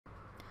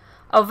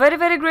A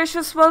very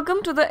gracious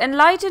welcome to the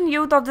enlightened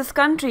youth of this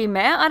country.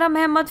 मैं आराम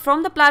Ahmad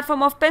from the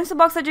platform of Pencil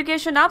Box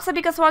Education आप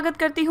सभी का स्वागत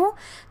करती हूँ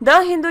द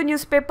हिंदू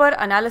न्यूज़पेपर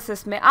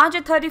एनालिसिस में. आज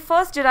है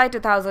 31st July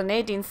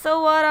 2018. So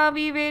what are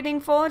we waiting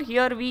for?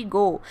 Here we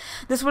go.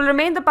 This will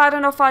remain the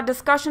pattern of our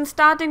discussion,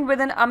 starting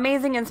with an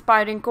amazing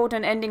inspiring quote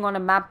and ending on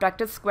a map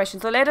practice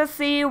question. So let us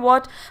see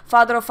what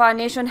father of our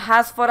nation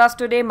has for us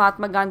today,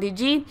 Mahatma Gandhi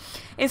ji,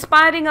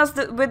 inspiring us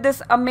with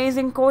this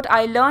amazing quote.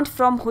 I learned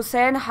from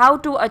Hussain how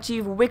to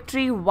achieve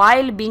victory while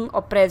being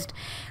oppressed.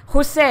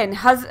 Hussain,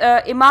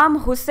 Imam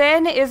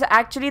Hussain is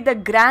actually the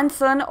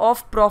grandson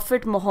of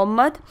Prophet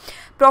Muhammad.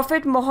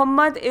 Prophet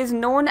Muhammad is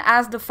known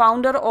as the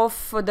founder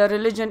of the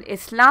religion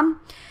Islam.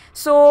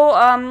 So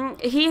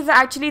he is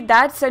actually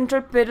that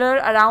central pillar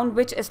around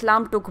which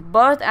Islam took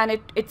birth, and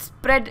it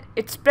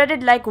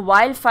spreaded like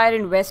wildfire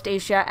in West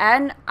Asia,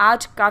 and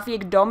आज काफ़ी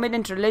एक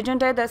dominant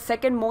religion है, the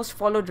second most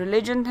followed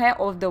religion है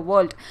of the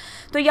world.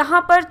 तो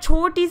यहाँ पर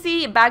छोटी सी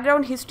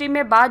background history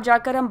में बात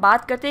जाकर हम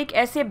बात करते हैं एक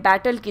ऐसे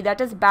battle की,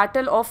 that is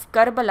Battle of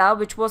Karbala,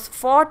 which was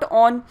fought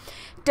on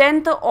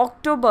 10th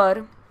October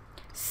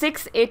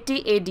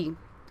 680 AD.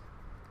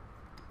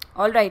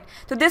 Alright,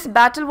 so this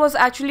battle was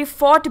actually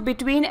fought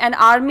between an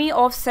army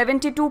of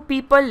 72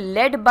 people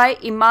led by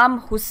Imam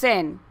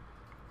Hussain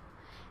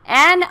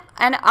and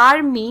an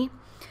army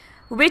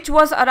which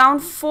was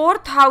around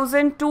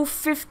 4,000 to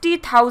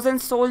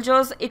 50,000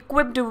 soldiers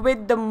equipped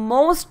with the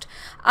most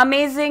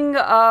amazing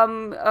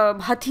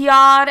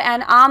hathiyar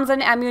and arms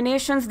and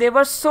ammunitions. They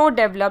were so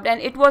developed,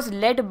 and it was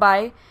led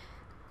by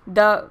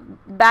the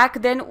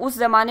back then उस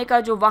ज़माने का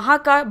जो वहाँ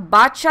का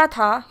बादशाह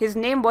था. His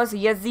name was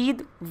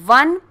Yazid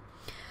I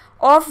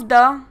of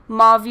the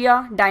Mawiya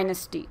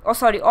dynasty,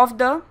 of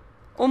the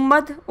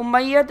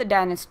Umayyad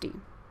dynasty.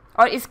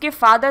 और इसके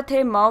फादर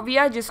थे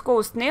Mawiya, जिसको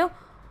उसने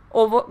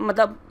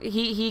मतलब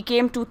he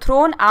came to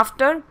throne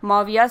after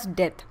Mawiya's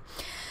death.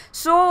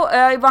 सो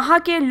वहाँ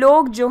के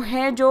लोग जो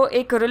हैं, जो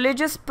एक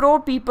रिलीजियस प्रो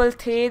पीपल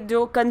थे,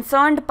 जो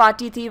कंसर्न्ड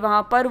पार्टी थी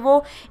वहाँ पर,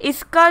 वो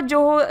इसका जो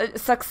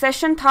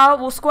सक्सेशन था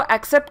वो उसको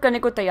एक्सेप्ट करने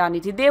को तैयार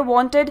नहीं थी. दे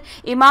वांटेड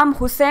इमाम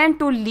Hussain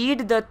to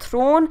lead the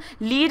throne,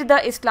 lead the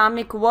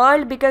Islamic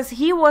world, because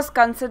he was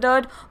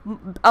considered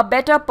a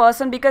better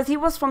person, because he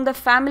was from the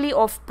family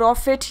of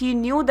profit. He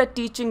new the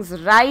teachings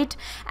right,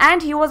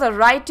 and he was a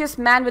righteous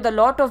man with a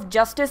lot of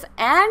justice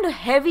and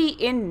heavy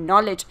in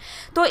knowledge.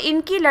 तो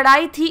इनकी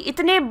लड़ाई थी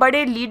इतने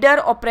बड़े leader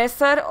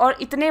oppressor और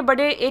इतने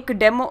बड़े एक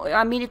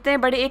इतने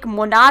बड़े एक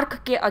मोनार्क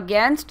के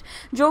अगेंस्ट,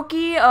 जो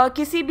कि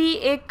किसी भी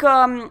एक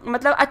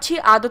मतलब अच्छी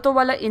आदतों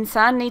वाला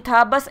इंसान नहीं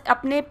था, बस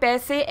अपने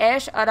पैसे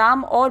ऐश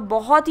आराम और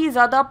बहुत ही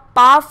ज़्यादा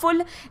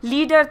पावरफुल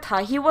लीडर था.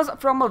 He was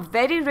from a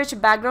very rich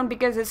background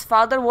because his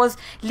father was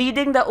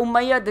leading the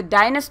Umayyad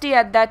dynasty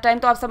at that time.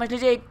 तो आप समझ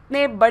लीजिए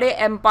इतने बड़े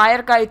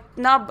एम्पायर का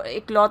इतना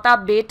इकलौता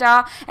बेटा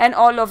एंड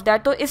ऑल ऑफ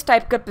दैट. तो इस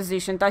टाइप का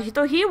पोजीशन था.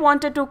 तो he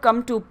wanted to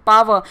come to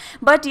power,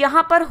 but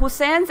यहाँ पर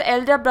Hussain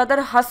elder brother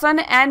Hassan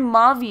and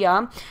Mawiya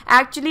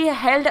actually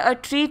held a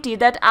treaty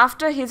that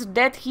after his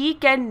death he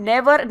can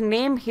never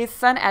name his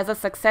son as a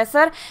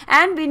successor,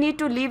 and we need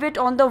to leave it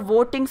on the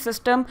voting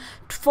system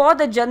for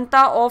the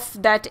janta of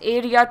that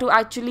area to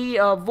actually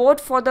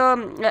vote for the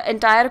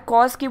entire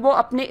cause कि वो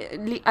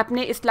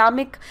अपने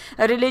Islamic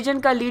religion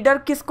का leader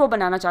किसको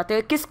बनाना चाहते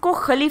हैं, किसको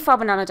खलीफा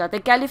बनाना चाहते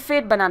हैं,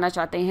 कैलिफेट बनाना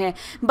चाहते हैं.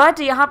 बट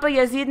यहाँ पर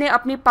यजीद ने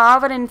अपनी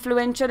power,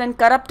 influential and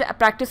corrupt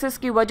practices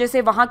की वजह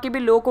से वहाँ के भी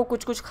लोगों को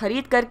कुछ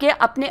खरीद करके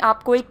अपने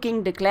आप को एक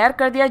किंग डिक्लेयर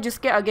कर दिया,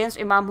 जिसके अगेंस्ट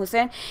इमाम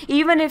Hussain,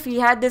 even if he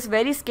had this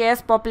very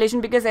scarce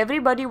population, because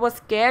everybody was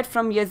scared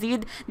from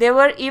Yazid, they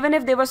were even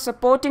if they were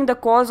supporting the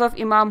cause of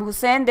इमाम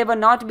हुसैन, दे were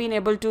not been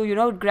able to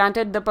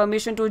granted the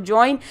permission to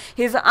join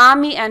his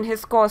army and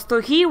his cause. तो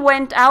he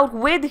went out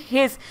with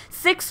his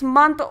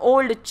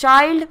 6-month-old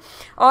child,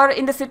 और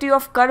in the city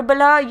of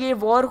Karbala ये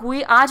war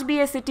हुई. आज भी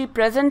ये city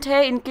present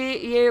है, इनके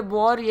ये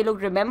वॉर ये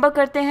लोग रिमेंबर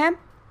करते हैं.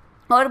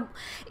 और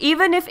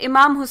इवन इफ़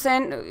इमाम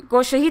हुसैन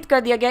को शहीद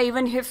कर दिया गया,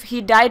 even if he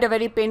died a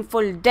very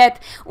painful death,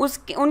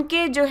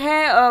 उनके जो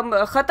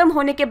है ख़त्म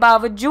होने के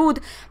बावजूद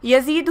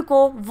यजीद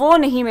को वो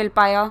नहीं मिल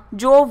पाया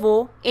जो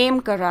वो एम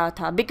कर रहा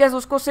था, बिकॉज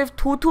उसको सिर्फ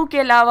थू के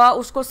अलावा,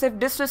 उसको सिर्फ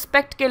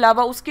डिसरिस्पेक्ट के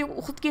अलावा उसकी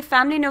खुद की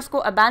फैमिली ने उसको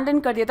अबैंडन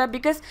कर दिया था,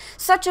 because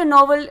such a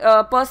Nobel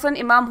person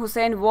इमाम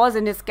Hussain was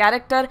in his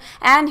character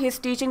and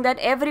his teaching that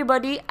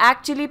everybody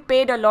actually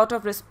paid a lot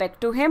of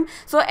respect to him.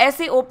 सो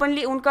ऐसे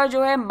ओपनली उनका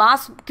जो है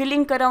मास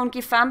किलिंग करा, उनकी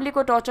फैमिली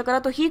को टॉर्चर करा,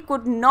 तो he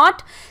could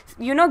not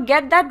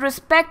get that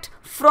respect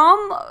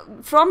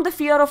from the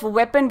fear of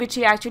weapon which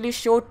he actually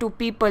showed to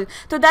people.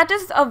 तो that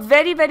is a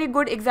very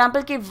good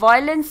example कि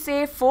वायलेंस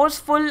से,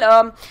 फोर्सफुल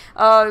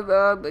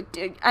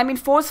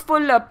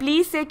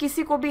प्ली से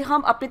किसी को भी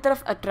हम अपनी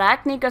तरफ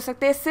अट्रैक्ट नहीं कर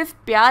सकते. सिर्फ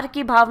प्यार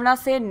की भावना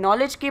से,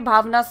 नॉलेज की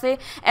भावना से,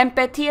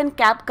 एम्पैथी एंड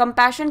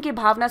कंपैशन की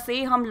भावना से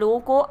ही हम लोगों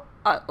को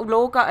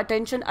लोगों का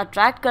अटेंशन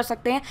अट्रैक्ट कर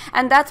सकते हैं.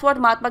 And that's what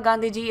Mahatma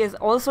Gandhi ji is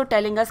also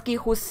telling us कि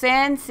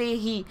हुसैन से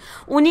ही,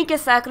 उन्हीं के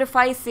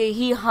सैक्रिफाइस से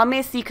ही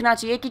हमें सीखना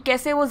चाहिए कि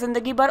कैसे वो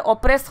ज़िंदगी भर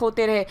ऑप्रेस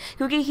होते रहे,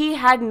 क्योंकि he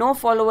had no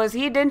followers,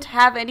 he didn't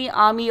have any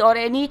army और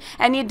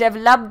any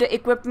developed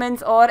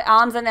equipments or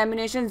arms and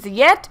ammunitions,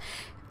 yet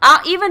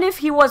even if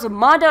he was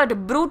murdered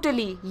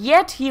brutally,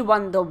 yet he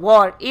won the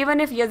war. Even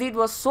if Yazid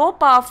was so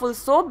powerful,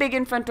 so big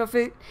in front of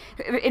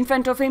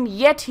him,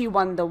 yet he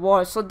won the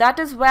war. So that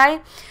is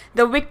why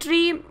the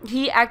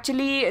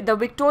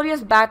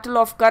victorious battle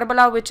of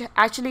Karbala, which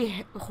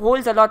actually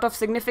holds a lot of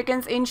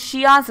significance in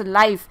Shia's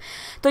life.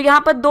 तो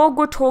यहाँ पर दो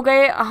गुट हो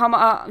गए.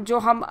 जो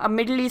हम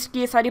middle east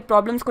की सारी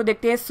प्रॉब्लम्स को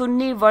देखते हैं,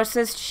 सुन्नी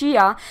वर्सेस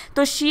शिया.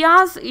 तो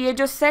शियाज, ये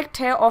जो सेक्ट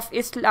है ऑफ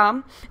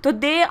इस्लाम, तो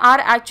they are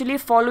actually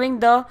following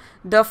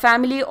the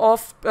family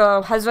of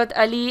Hazrat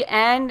Ali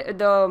and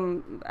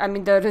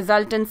the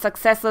resultant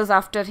successors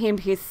after him,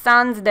 his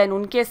sons, then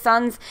उनके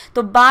sons.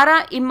 तो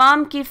 12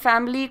 इमाम की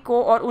फैमिली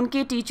को और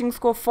उनकी टीचिंग्स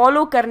को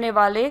फॉलो करने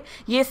वाले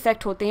ये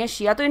सेक्ट होते हैं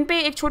शिया. तो इन पे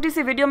एक छोटी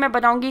सी वीडियो मैं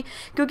बनाऊंगी,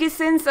 क्योंकि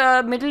since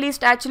middle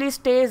east actually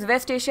stage,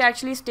 waste Asia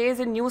actually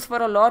stage in news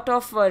for a lot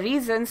of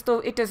regions.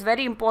 तो it is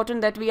very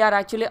important that we are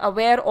actually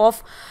aware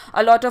of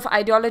a lot of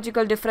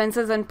ideological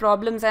differences and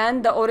problems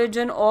and the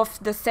origin of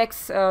the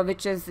sex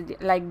which is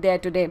like there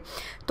today.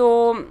 So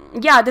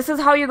yeah, this is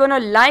how you're gonna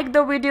like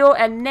the video,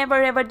 and never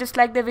ever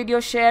dislike the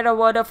video. Share a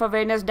word of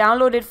awareness,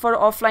 download it for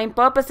offline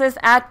purposes,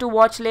 add to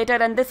watch later,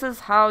 and this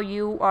is how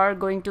you are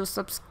going to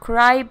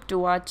subscribe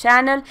to our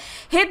channel.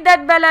 Hit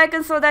that bell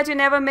icon so that you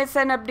never miss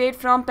an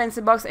update from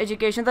Pencil Box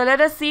Education. So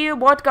let us see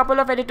what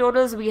couple of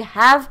editorials we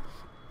have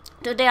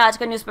today. आज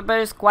का newspaper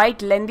is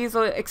quite lengthy,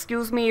 so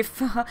excuse me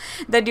if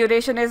the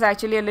duration is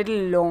actually a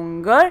little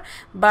longer,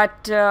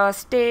 but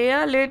stay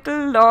a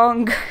little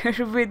longer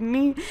with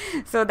me.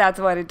 So that's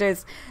what it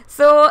is.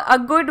 So a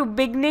good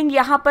beginning.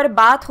 यहाँ पर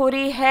बात हो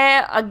रही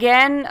है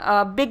again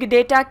big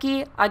data की,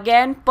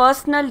 again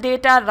personal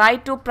data,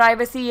 right to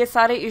privacy, ये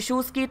सारे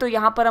issues की. तो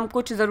यहाँ पर हम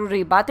कुछ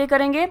ज़रूरी बातें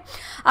करेंगे.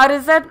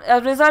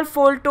 result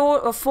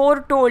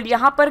foretold,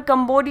 यहाँ पर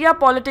कंबोडिया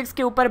पॉलिटिक्स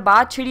के ऊपर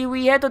बात छिड़ी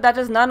हुई है. तो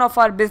that is none of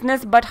our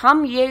business, but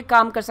हम ये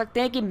काम कर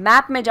सकते हैं कि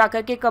मैप में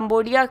जाकर के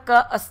कंबोडिया का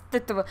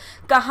अस्तित्व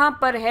कहाँ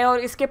पर है और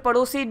इसके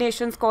पड़ोसी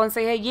नेशंस कौन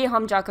से हैं, ये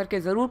हम जाकर के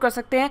ज़रूर कर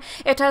सकते हैं.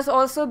 It has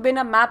also been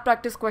a map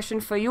practice question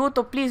for you.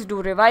 तो please do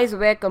revise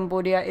where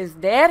Cambodia is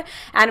there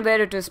and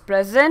where it is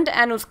present,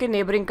 and उसके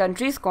नेबरिंग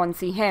कंट्रीज कौन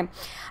सी हैं.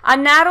 A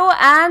narrow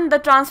and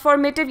the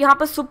transformative, यहाँ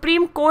पर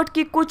सुप्रीम कोर्ट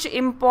की कुछ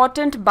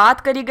important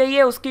बात करी गई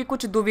है, उसकी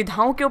कुछ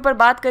दुविधाओं के ऊपर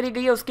बात करी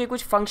गई है, उसकी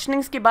कुछ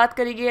फंक्शनिंग्स की बात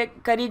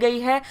करी गई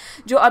है.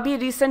 जो अभी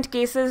रिसेंट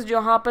केसेस जो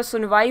यहाँ पर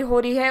सुनवाई हो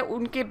रही है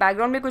उनके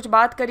बैकग्राउंड में कुछ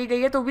बात करी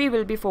गई है. तो we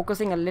will be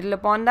focusing a little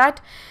upon that.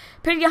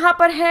 फिर यहाँ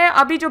पर है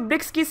अभी जो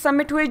ब्रिक्स की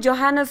समिट हुई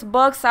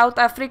जोहान्सबर्ग साउथ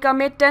अफ्रीका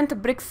में, 10th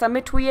ब्रिक्स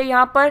समिट हुई है.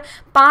 यहाँ पर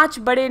 5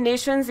 बड़े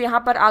नेशंस यहाँ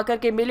पर आकर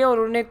के मिले और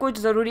उन्हें कुछ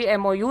ज़रूरी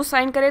MOU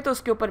साइन करे. तो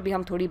उसके ऊपर भी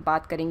हम थोड़ी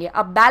बात करेंगे.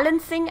 अब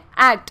बैलेंसिंग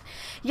एक्ट,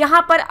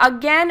 यहाँ पर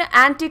again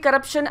anti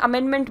corruption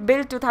amendment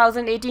bill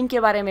 2018 के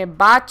बारे में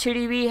बात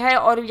छिड़ी हुई है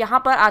और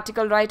यहाँ पर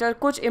आर्टिकल राइटर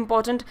कुछ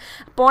इंपॉर्टेंट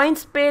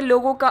पॉइंट्स पे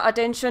लोगों का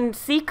अटेंशन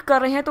सीख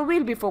कर रहे हैं. तो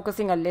we'll be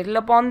focusing a little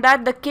upon that.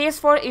 The case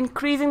for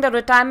increasing the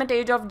retirement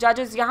age of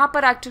जजेस, यहाँ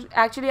पर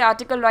एक्चुअली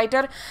आर्टिकल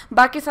राइटर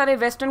बाकी सारे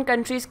वेस्टर्न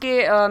कंट्रीज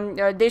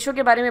के देशों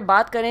के बारे में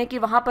बात करें कि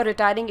वहाँ पर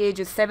रिटायरिंग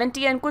एज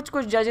 70 एंड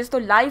कुछ जजेस तो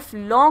लाइफ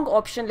लॉन्ग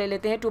ऑप्शन ले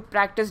लेते हैं टू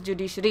प्रैक्टिस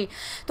जुडिशरी.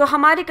 तो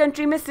हमारी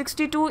कंट्री में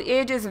 62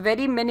 as is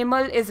very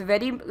minimal, is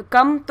very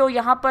कम. तो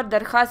यहाँ पर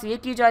दरख्वास्त ये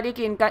की जा रही है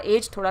कि इनका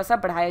एज थोड़ा सा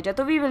बढ़ाया जाए.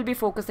 तो we will be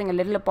focusing a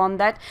little upon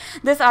that.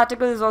 This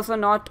article is also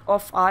not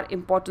of are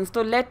importance.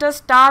 तो let us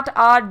start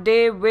our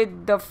day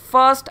with the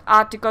first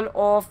article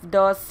of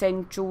the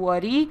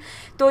century.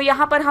 तो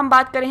यहाँ पर हम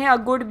बात करें अ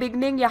गुड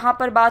बिगनिंग. यहाँ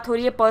पर बात हो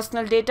रही है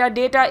personal data.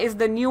 Data is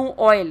the new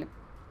oil.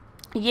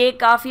 ये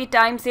काफ़ी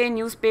टाइम से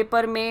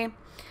न्यूज़पेपर में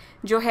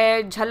जो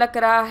है झलक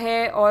रहा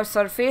है और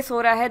सरफेस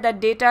हो रहा है. That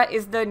data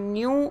is the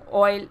new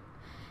oil,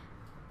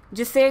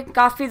 जिससे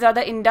काफ़ी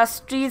ज़्यादा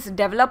इंडस्ट्रीज़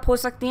डेवलप हो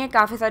सकती हैं,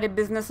 काफ़ी सारे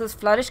बिजनेसेस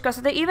फ्लरिश कर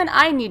सकते हैं. Even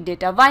I need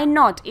data, why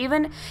not.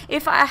 Even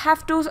if I have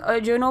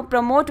to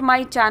promote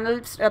my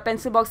channel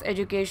pencil box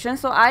education,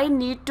 so I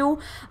need to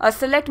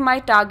select my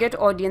target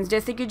audience,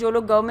 जैसे कि जो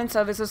लोग गवर्नमेंट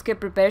सर्विसेज के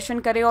प्रिपरेशन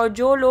करें और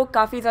जो लोग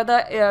काफ़ी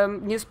ज़्यादा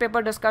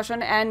newspaper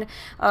discussion and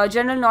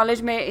general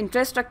knowledge में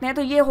इंटरेस्ट रखते हैं.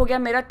 तो ये हो गया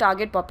मेरा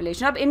टारगेट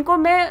पॉपुलेशन. अब इनको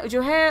मैं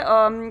जो है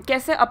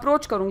कैसे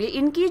अप्रोच करूँगी.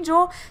 इनकी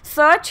जो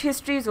सर्च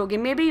हिस्ट्रीज होगी,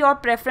 may be your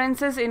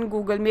preferences in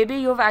Google, maybe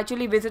you've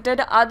actually visited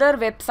other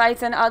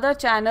websites and other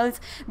channels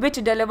which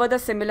deliver the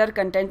similar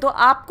content. तो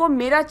आपको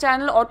मेरा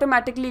चैनल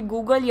ऑटोमेटिकली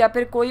गूगल या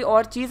फिर कोई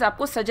और चीज़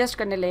आपको सजेस्ट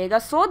करने लगेगा,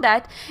 so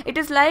that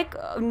it is like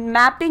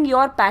mapping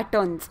your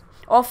patterns.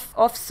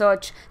 Of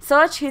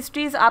search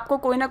histories आपको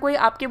कोई ना कोई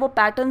आपके वो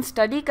पैटर्न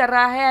स्टडी कर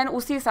रहा है एंड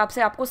उसी हिसाब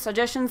से आपको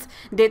सजेशंस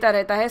देता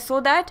रहता है so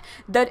that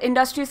the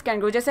industries can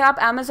grow. जैसे आप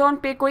अमेजोन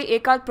पे कोई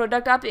एक आध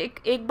प्रोडक्ट आप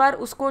एक बार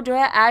उसको जो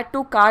है ऐड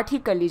टू कार्ट ही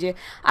कर लीजिए,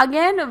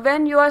 again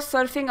when you are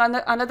surfing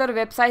another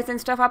websites and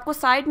stuff आपको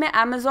साइड में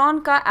अमेजोन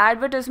का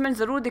एडवर्टाइजमेंट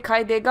जरूर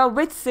दिखाई देगा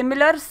विथ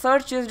सिमिलर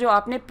सर्चेस जो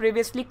आपने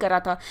प्रीवियसली करा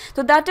था।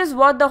 तो that is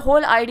what the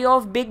whole idea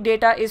of big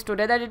data is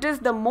today, that it is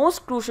the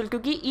most crucial,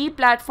 क्योंकि ई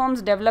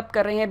प्लेटफॉर्म्स डेवलप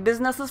कर रहे हैं,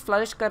 बिजनेसेस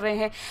फ्लरिश कर रहे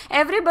हैं,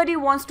 everybody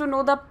wants to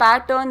know the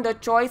pattern, the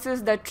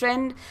choices, the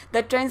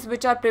trends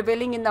which are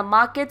prevailing in the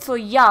market. So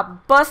yeah,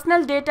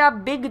 personal data,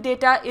 big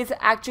data is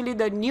actually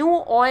the new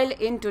oil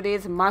in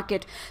today's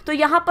market. तो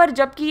यहाँ पर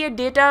जबकि ये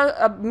data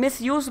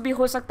misuse भी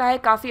हो सकता है,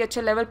 काफ़ी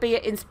अच्छे लेवल पे ये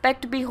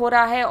इंस्पेक्ट भी हो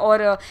रहा है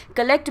और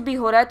कलेक्ट भी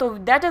हो रहा है, तो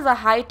that is a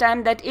high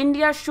time that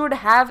India should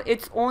have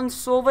its own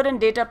sovereign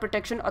data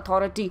protection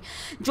authority,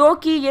 जो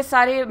कि ये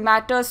सारे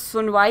मैटर्स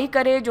सुनवाई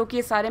करे, जो कि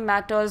ये सारे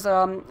मैटर्स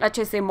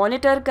अच्छे से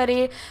मॉनिटर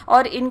करे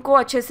और इनको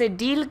अच्छे से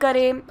डील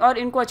करे और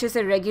इनको अच्छे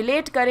से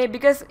रेगुलेट करे।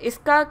 बिकॉज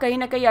इसका कहीं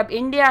ना कहीं अब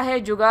इंडिया है,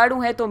 जुगाड़ू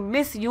है, तो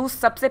मिस यूज़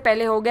सबसे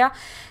पहले हो गया,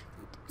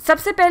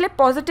 सबसे पहले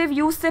पॉजिटिव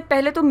यूज से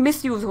पहले तो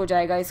मिस यूज हो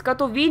जाएगा इसका,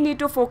 तो we need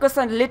to focus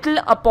a little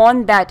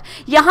upon that.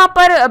 यहाँ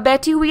पर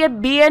बैठी हुई है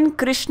BN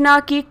कृष्णा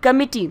की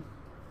committee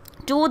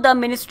to the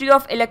Ministry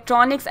of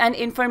Electronics and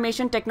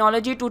Information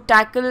Technology to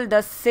tackle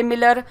the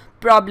similar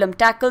problem,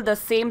 tackle the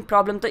same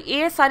problem. तो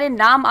ये सारे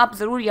नाम आप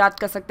ज़रूर याद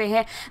कर सकते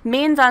हैं,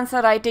 मेंस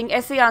आंसर राइटिंग,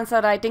 ऐसे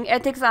answer writing,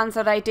 ethics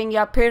answer writing,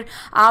 या फिर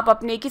आप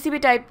अपने किसी भी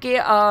टाइप के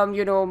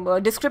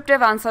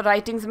डिस्क्रिप्टिव आंसर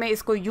राइटिंग्स में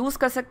इसको यूज़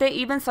कर सकते हैं।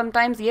 इवन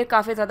समटाइम्स ये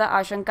काफ़ी ज़्यादा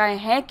आशंकाएं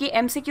हैं कि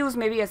MCQs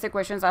में भी ऐसे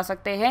क्वेश्चंस आ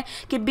सकते हैं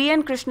कि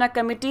BN कृष्णा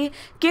कमेटी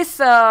किस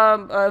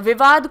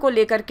विवाद को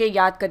लेकर के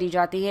याद करी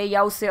जाती है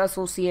या उससे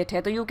एसोसिएट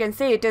है। तो you can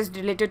say it is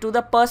related to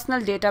the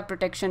personal data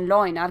protection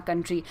law in our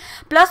country.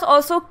 Plus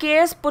also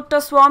KS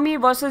Puttaswamy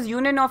versus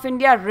union of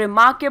India,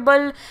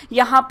 remarkable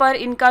यहाँ पर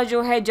इनका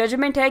जो है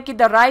जजमेंट है कि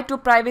द राइट टू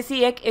प्राइवेसी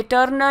एक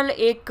इटर्नल,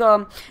 एक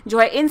जो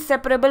है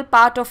inseparable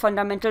part of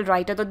fundamental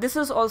right है। तो this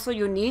is also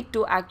you need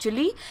to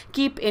actually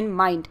keep in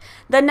mind.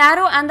 The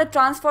narrow and the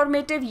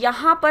transformative,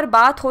 यहाँ पर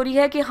बात हो रही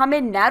है कि हमें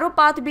नैरो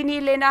पाथ भी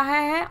नहीं लेना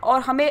है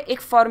और हमें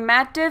एक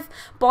फॉर्मेटिव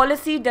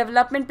पॉलिसी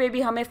डेवलपमेंट पे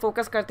भी हमें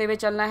फोकस करते हुए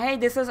चलना है।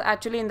 This is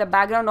actually in the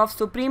background of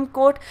supreme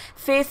court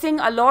facing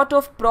a lot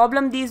of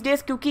problem these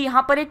days, क्योंकि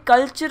यहाँ पर एक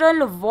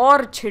कल्चरल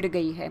वॉर छिड़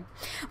गई है।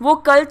 वो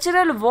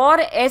कल्चरल वॉर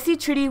ऐसी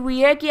छिड़ी हुई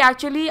है कि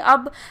एक्चुअली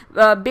अब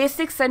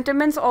basic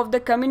sentiments of the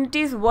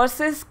communities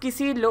versus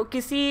किसी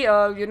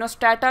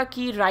स्ट्रेटा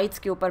की राइट्स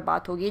के ऊपर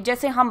बात होगी।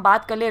 जैसे हम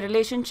बात कर ले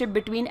रिलेशनशिप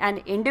बिटवीन एन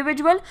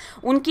इंडिविजुअल,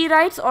 उनकी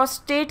राइट्स, और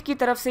स्टेट की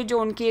तरफ से जो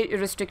उनके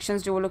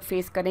रिस्ट्रिक्शंस जो वो लोग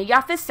फेस करें, या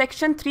फिर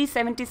सेक्शन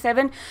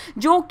 377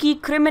 जो कि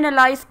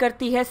क्रिमिनलाइज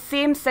करती है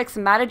सेम सेक्स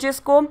मैरिजेस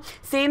को,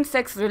 सेम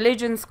सेक्स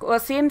रिलीजन्स को,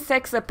 सेम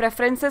सेक्स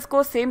प्रेफरेंसेस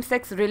को, सेम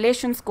सेक्स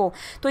रिलेशंस को।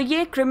 तो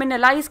ये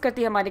क्रिमिनलाइज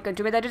करती है हमारी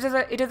कंट्री में, that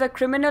it is a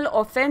criminal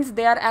offense.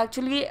 They are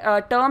actually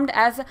termed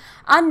as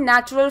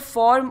unnatural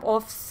form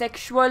of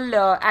sexual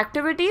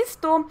activities.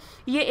 तो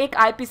ये एक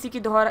IPC की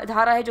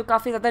धारा है जो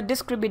काफ़ी ज़्यादा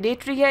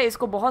डिस्क्रिमिनेटरी है।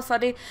 इसको बहुत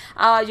सारे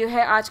जो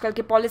है आजकल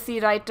के policy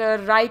writer,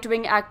 right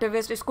wing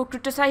activist इसको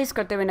क्रिटिसाइज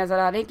करते हुए नजर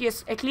आ रहे हैं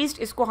कि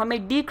एटलीस्ट इसको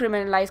हमें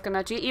डीक्रिमिनलाइज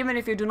करना चाहिए। Even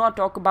if you do not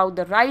talk about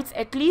the rights,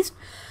 at least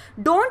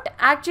don't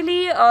actually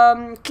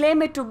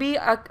claim it to be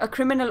a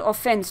criminal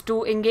offense to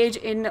engage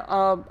in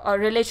a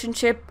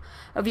relationship.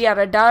 We are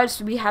adults,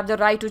 we have the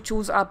right to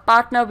choose our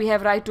partner, we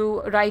have right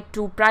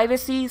to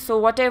privacy, so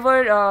whatever,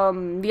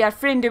 we are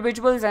free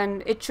individuals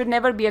and it should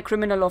never be a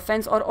criminal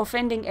offense or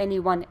offending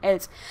anyone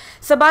else.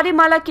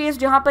 Sabarimala case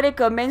जहाँ पर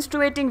एक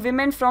menstruating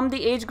women from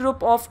the age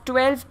group of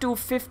 12 to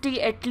 50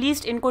 at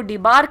least इनको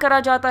debar करा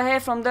जाता है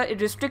from the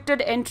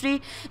restricted entry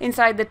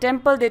inside the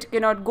temple. They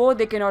cannot go,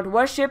 they cannot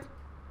worship.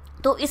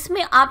 तो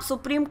इसमें आप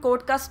सुप्रीम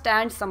कोर्ट का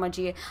स्टैंड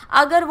समझिए।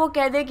 अगर वो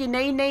कह दे कि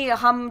नहीं नहीं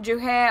हम जो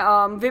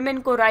है विमेन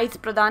को राइट्स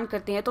प्रदान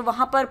करते हैं, तो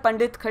वहाँ पर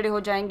पंडित खड़े हो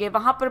जाएंगे,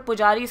 वहाँ पर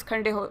पुजारी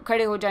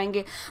खड़े हो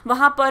जाएंगे,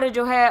 वहाँ पर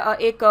जो है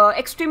एक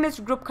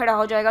एक्सट्रीमिस्ट ग्रुप खड़ा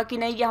हो जाएगा कि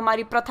नहीं ये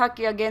हमारी प्रथा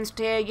के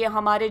अगेंस्ट है, ये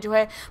हमारे जो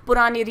है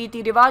पुराने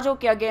रीति रिवाजों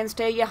के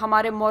अगेंस्ट है, ये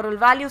हमारे मॉरल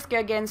वैल्यूज़ के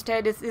अगेंस्ट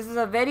है। This is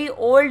a very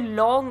old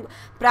long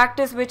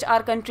practice which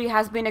our country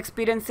has been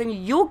experiencing.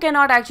 You can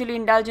not actually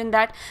indulge in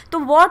that. तो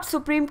what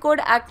supreme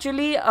court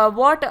actually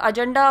what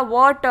agenda,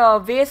 what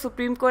way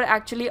Supreme Court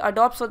actually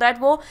adopts so that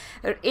वो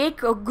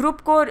एक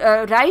group को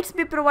rights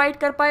भी provide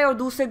कर पाए और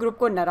दूसरे group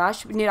को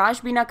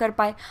निराश भी ना कर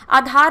पाए।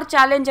 आधार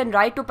challenge and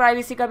right to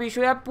privacy का भी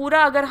इशू है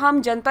पूरा। अगर हम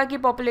जनता की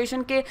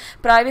पॉपुलेशन के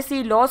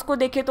प्राइवेसी लॉज को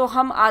देखें तो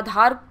हम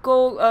आधार को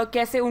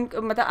कैसे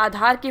मतलब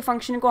आधार की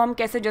फंक्शन को हम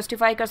कैसे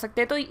जस्टिफाई कर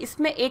सकते हैं। तो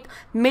इसमें एक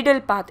मिडिल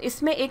पाथ,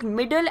 इसमें एक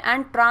मिडिल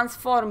एंड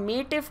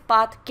ट्रांसफॉर्मेटिव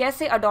पाथ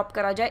कैसे अडॉप्ट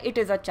करा जाए, it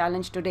is a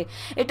challenge today.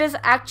 It is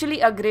actually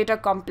a greater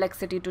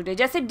complexity today.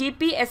 जैसे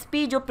DPSP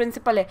जो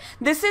प्रिंसिपल है,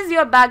 this is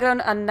your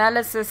background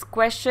analysis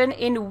question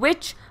in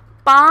which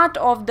part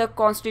of the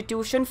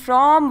constitution,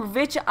 from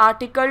which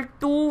article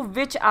to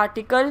which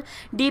article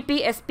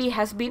DPSP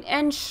has been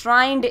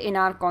enshrined in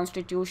our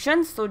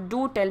constitution? So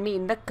do tell me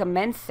in the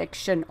comment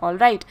section. All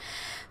right,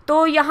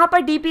 तो यहाँ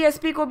पर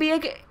DPSP को भी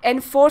एक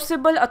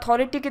enforceable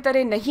authority की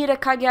तरह नहीं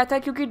रखा गया था,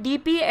 क्योंकि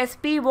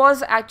DPSP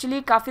वॉज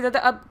एक्चुअली काफ़ी ज़्यादा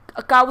अब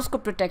काउस को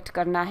प्रोटेक्ट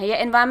करना है या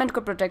एनवायरनमेंट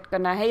को प्रोटेक्ट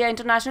करना है या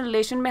इंटरनेशनल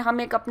रिलेशन में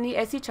हमें एक अपनी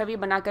ऐसी छवि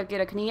बना करके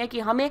रखनी है कि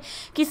हमें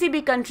किसी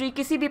भी कंट्री,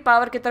 किसी भी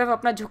पावर की तरफ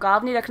अपना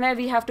झुकाव नहीं रखना है.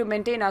 We have to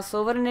maintain our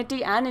sovereignty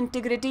and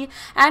integrity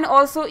and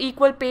also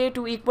equal pay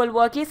two equal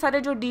work. ये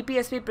सारे जो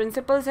DPSP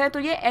प्रिंसिपल्स हैं तो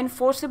ये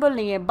एनफोर्सेबल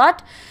नहीं है,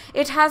 but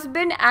it has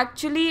been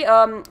actually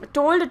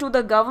told to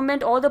the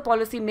government और the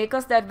policy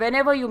makers that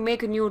whenever you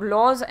make new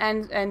laws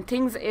and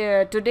things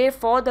today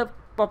for the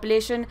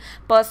population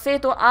पर से,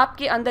 तो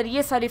आपके अंदर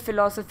ये सारी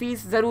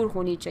फिलॉसफीज ज़रूर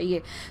होनी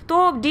चाहिए. तो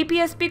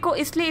DPSP को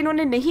इसलिए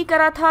इन्होंने नहीं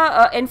करा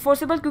था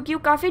एनफोर्सेबल, क्योंकि वो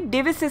काफ़ी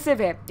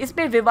डिविसिव है. इस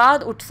पर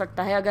विवाद उठ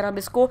सकता है अगर हम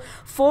इसको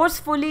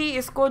फोर्सफुली,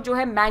 इसको जो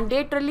है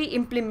मैंडेटरली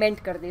इम्प्लीमेंट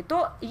कर दें.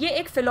 तो ये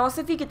एक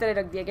फ़िलॉसफी की तरह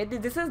रख दिया गया.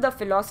 This is the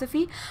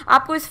philosophy.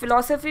 आपको इस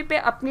फिलॉसफी पे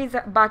अपनी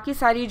बाकी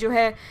सारी जो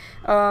है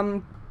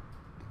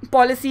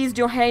पॉलिसीज़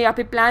जो है या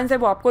फिर प्लान्स है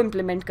वो आपको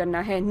इम्प्लीमेंट करना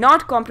है.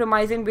 Not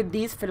compromising with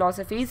these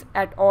philosophies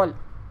at all.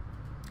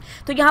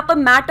 तो यहाँ पर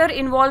मैटर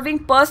इन्वॉल्विंग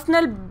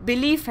पर्सनल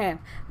बिलीफ है,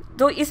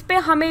 तो इस पे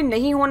हमें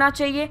नहीं होना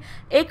चाहिए.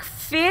 एक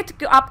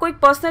फेथ, आपको एक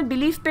पर्सनल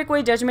बिलीफ पे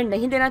कोई जजमेंट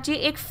नहीं देना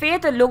चाहिए. एक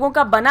फेथ लोगों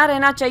का बना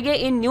रहना चाहिए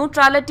इन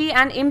neutrality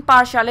and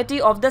impartiality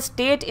of the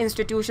state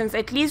institutions.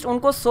 At least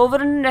उनको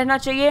सोवरन रहना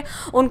चाहिए,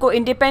 उनको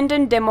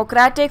इंडिपेंडेंट,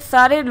 डेमोक्रेटिक,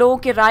 सारे लोगों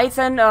के राइट्स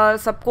एंड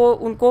सबको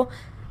उनको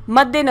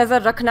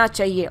मद्देनज़र रखना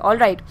चाहिए. All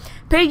right.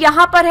 फिर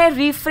यहाँ पर है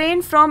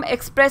refrain from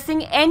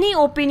expressing any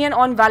opinion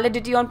on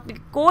validity. On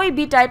कोई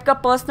भी टाइप का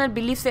पर्सनल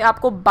बिलीफ से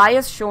आपको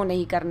बायस शो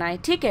नहीं करना है.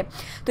 ठीक है,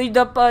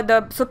 तो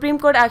the supreme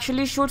court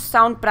actually should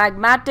sound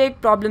pragmatic,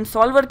 problem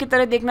solver की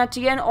तरह देखना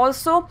चाहिए. And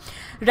also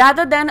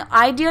rather than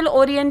ideal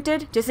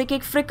oriented, जैसे कि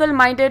एक fickle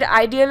minded,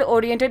 ideal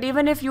oriented,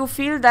 even if you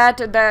feel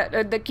that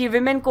कि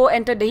women को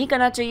enter नहीं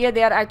करना चाहिए,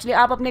 they are actually,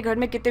 आप अपने घर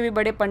में कितने भी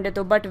बड़े पंडित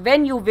हो, but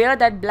when you wear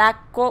that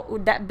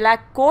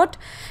black coat,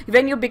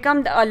 when you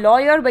become a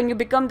lawyer, when you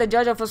become the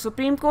judge of a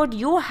Supreme Court,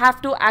 you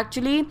have to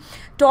actually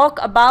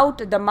talk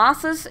about the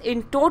masses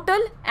in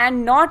total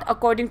and not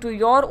according to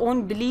your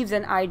own beliefs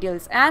and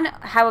ideals, and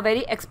have a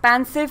very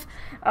expansive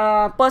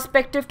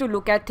perspective to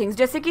look at things.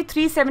 जैसे कि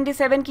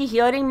 377 की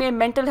hearing में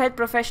mental health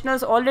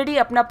professionals already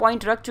अपना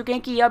point रख चुके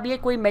हैं कि अब ये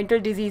कोई मेंटल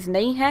डिजीज़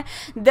नहीं है,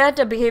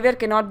 that behaviour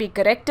can not be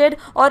corrected,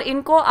 और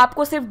इनको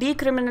आपको सिर्फ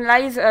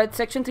डीक्रिमिनलाइज,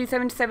 सेक्शन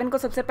 377 को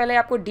सबसे पहले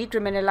आपको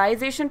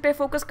डीक्रिमिनलाइजेशन पे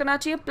फोकस करना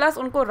चाहिए, प्लस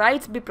उनको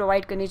राइट्स भी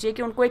प्रोवाइड करनी चाहिए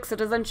कि उनको एक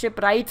सिटीजनशिप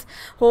राइट्स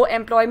हो,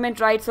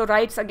 एम्प्लॉयमेंट राइट्स हो,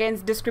 राइट्स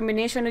अगेंस्ट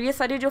डिस्क्रिमिनेशन, ये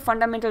सारी जो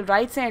फंडामेंटल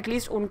राइट्स हैं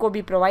एटलीस्ट उनको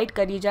भी प्रोवाइड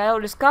करी जाए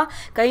और इसका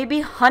कहीं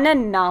भी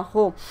हनन ना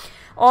हो,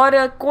 और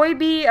कोई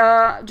भी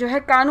जो है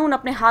कानून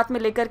अपने हाथ में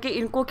लेकर के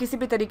इनको किसी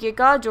भी तरीके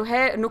का जो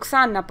है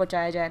नुकसान ना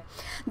पहुंचाया जाए.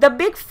 The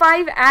big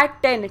 5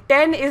 act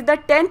 10 is the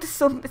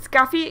 10th,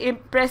 काफ़ी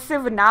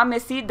इम्प्रेसिव नाम है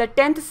सी, द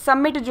 10th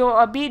समिट जो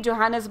अभी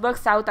जोहान्सबर्ग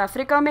साउथ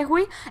अफ्रीका में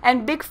हुई.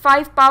 And big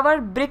 5 power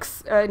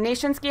BRICS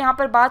Nations की यहाँ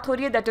पर बात हो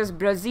रही है, that is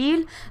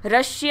Brazil,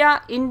 Russia,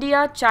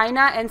 India,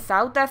 China and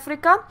south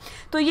Africa.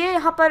 तो ये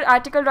यहाँ पर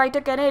आर्टिकल राइटर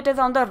कह रहे हैं it is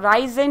on the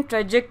rising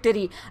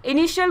trajectory.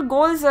 Initial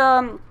goals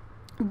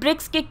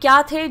BRICS के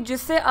क्या थे,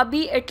 जिससे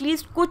अभी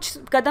एटलीस्ट कुछ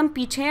कदम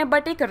पीछे हैं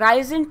बट एक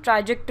राइजिंग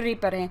ट्रैजेक्टरी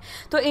पर हैं.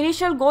 तो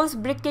इनिशियल गोल्स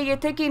ब्रिक के ये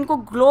थे कि इनको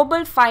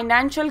ग्लोबल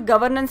फाइनेंशियल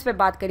गवर्नेंस पे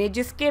बात करिए,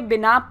 जिसके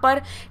बिना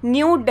पर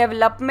न्यू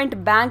डेवलपमेंट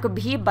बैंक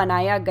भी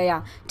बनाया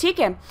गया. ठीक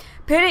है,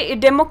 फिर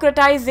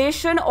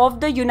democratisation of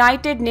the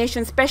United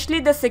nation, specially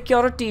the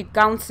security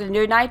council,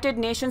 United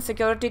nation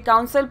security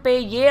council पे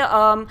ये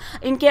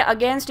इनके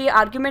अगेंस्ट ये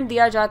आर्ग्यूमेंट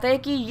दिया जाता है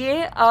कि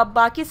ये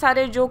बाकी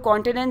सारे जो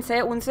कॉन्टिनेंट्स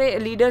हैं उनसे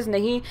लीडर्स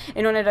नहीं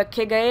इन्होंने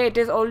रखे गए. It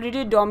is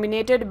already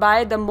dominated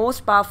by the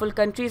most powerful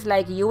countries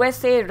like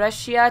USA,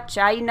 Russia,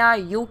 China,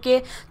 UK.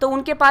 तो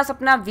उनके पास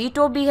अपना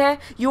वीटो भी है,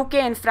 UK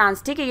एंड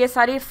फ्रांस. ठीक है, ये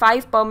सारी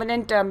 5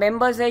 परमानेंट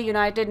मेंबर्स है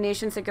यूनाइटेड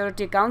नेशन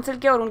सिक्योरिटी काउंसिल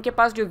के, और उनके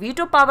पास जो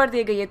वीटो पावर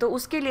दी गई है तो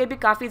उसके लिए भी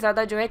काफ़ी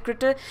ज़्यादा जो है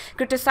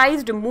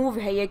क्रिटिसाइज्ड मूव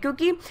है ये,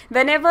 क्योंकि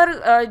व्हेनेवर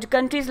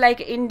कंट्रीज़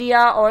लाइक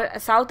इंडिया और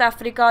साउथ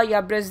अफ्रीका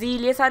या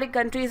ब्राज़ील, ये सारी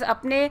कंट्रीज़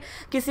अपने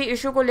किसी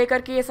इशू को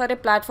लेकर के ये सारे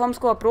प्लेटफॉर्म्स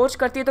को अप्रोच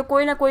करती है तो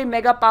कोई ना कोई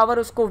मेगा पावर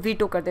उसको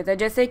वीटो कर देता है.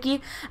 जैसे कि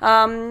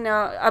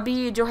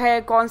अभी जो है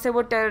कौन से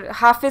वो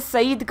हाफिज़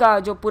सईद का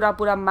जो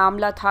पूरा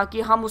मामला था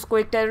कि हम उसको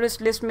एक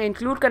टेररिस्ट लिस्ट में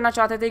इंक्लूड करना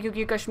चाहते थे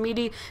क्योंकि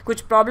कश्मीरी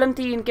कुछ प्रॉब्लम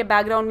थी इनके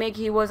बैकग्राउंड में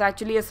कि he was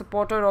actually a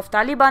supporter of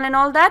Taliban and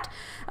all that.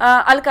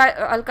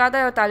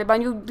 Al Qaeda और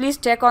Taliban, you please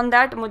check on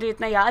that, मुझे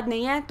इतना याद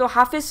नहीं है. तो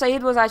Hafiz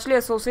Saeed was actually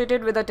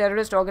associated with a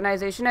terrorist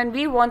organisation and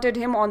we wanted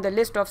him on the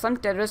list of some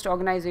terrorist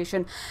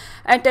organisation,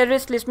 and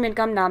terrorist list में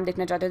इनका हम नाम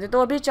देखना चाहते थे.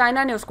 तो अभी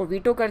चाइना ने उसको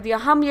वीटो कर दिया,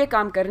 हम ये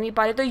काम कर नहीं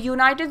पा रहे. तो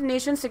United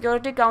nation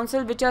security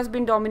council which has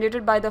been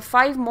dominated by the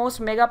 5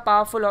 most mega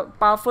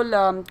powerful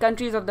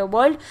countries of the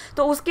world,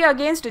 तो उसके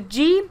अगेंस्ट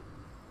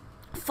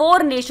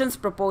 4 nations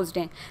proposed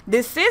हैं.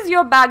 This is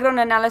your background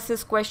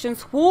analysis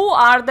questions. Who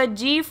are the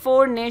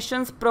G4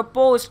 nations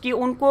proposed कि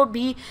उनको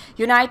भी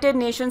United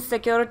Nations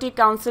Security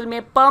Council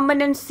में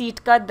permanent seat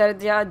का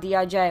दर्जा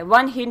दिया जाए.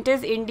 One hint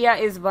is India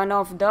is one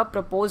of the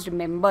proposed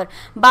member.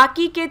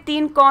 बाकी के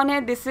 3 कौन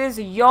है? This is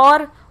your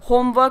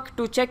homework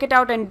to check it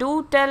out and do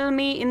tell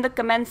me in the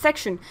comment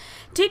section.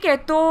 ठीक है,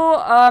 तो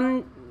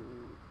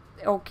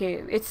okay,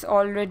 it's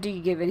already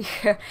given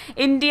here.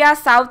 India,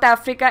 South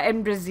Africa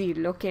and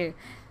Brazil. Okay.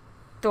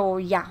 तो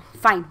या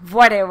fine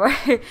what ever.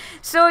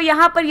 सो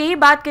यहाँ पर यही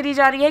बात करी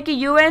जा रही है कि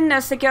UN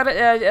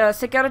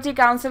सिक्योरिटी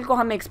काउंसिल को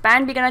हमें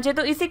एक्सपैंड भी करना चाहिए.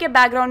 तो इसी के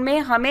बैकग्राउंड में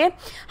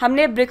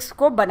हमने ब्रिक्स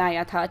को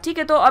बनाया था. ठीक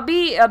है, तो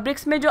अभी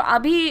ब्रिक्स में जो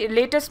अभी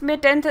लेटेस्ट में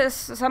 10th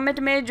समिट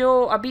में जो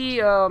अभी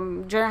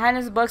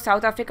जोहानिसबर्ग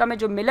साउथ अफ्रीका में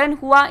जो मिलन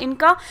हुआ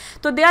इनका,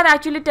 तो दे आर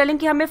एक्चुअली टेलिंग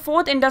कि हमें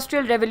 4th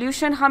इंडस्ट्रियल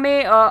रेवोल्यूशन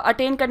हमें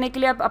अटेन करने के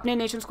लिए अपने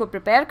नेशंस को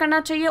प्रिपेयर करना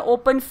चाहिए.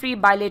 ओपन फ्री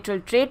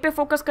बायलेटरल ट्रेड पे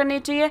फोकस करनी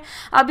चाहिए.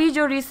 अभी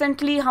जो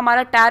रिसेंटली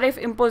हमारा tariff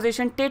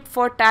imposition tit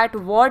for tat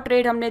war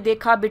trade हमने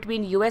देखा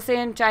बिटवीन USA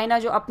एंड चाइना,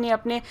 जो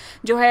अपने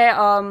जो है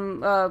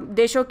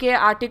देशों के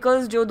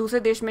आर्टिकल्स जो दूसरे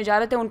देश में जा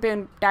रहे थे उन पे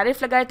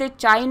टैरिफ लगाए थे.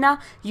 चाइना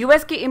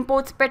US के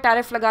इंपोर्ट्स पे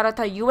टैरिफ लगा रहा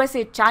था,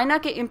 USA चाइना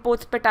के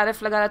इंपोर्ट्स पे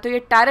टैरिफ लगा रहा था. तो ये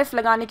टैरिफ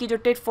लगाने की जो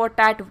टिट फॉर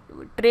टैट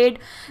ट्रेड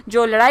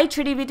जो लड़ाई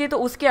छिड़ी हुई थी, तो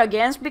उसके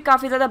अगेंस्ट भी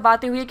काफ़ी ज़्यादा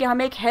बातें हुई कि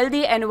हमें एक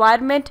हेल्दी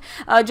एनवायरनमेंट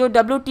जो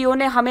WTO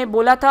ने हमें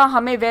बोला था,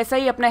 हमें वैसा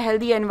ही अपना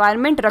हेल्दी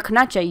एनवायरनमेंट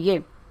रखना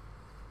चाहिए.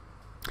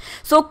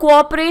 So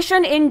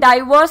cooperation in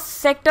diverse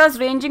sectors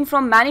ranging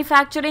from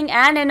manufacturing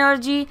and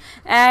energy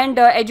and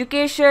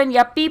education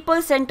या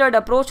people centered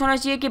approach होना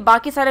चाहिए कि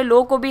बाकी सारे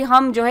लोगों को भी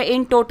हम जो है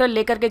इन टोटल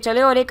लेकर के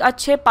चले और एक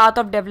अच्छे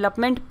path of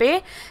development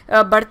पे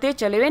बढ़ते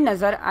चले हुए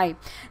नज़र आए.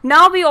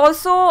 Now we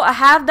also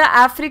have the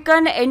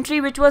African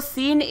entry which was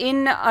seen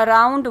in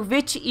around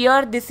which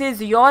year? This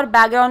is your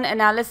background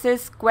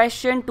analysis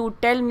question to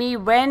tell me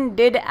when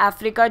did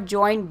Africa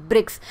join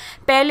BRICS.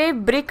 पहले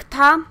BRIC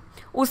था,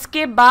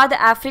 उसके बाद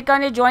अफ्रीका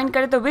ने ज्वाइन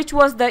करे. तो which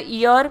was the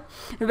year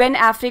when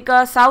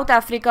Africa south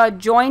Africa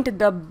joint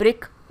the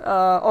brick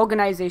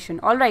organisation.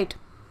 All right.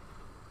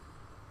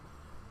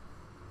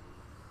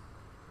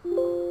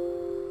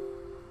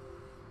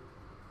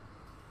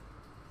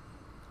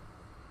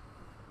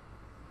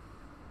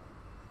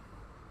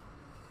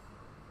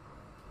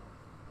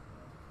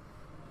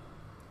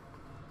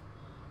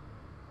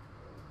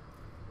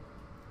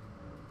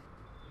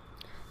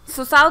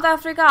 So south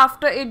Africa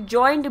after it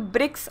joined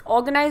BRICS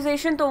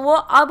organisation, तो वो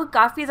अब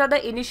काफ़ी ज़्यादा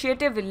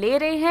इनिशिएटिव ले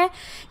रहे हैं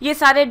ये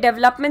सारे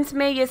डेवलपमेंट्स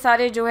में, ये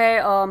सारे जो है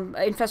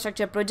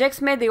इंफ्रास्ट्रक्चर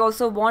प्रोजेक्ट्स में. They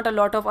also want a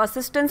lot of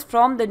assistance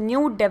from the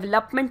new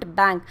development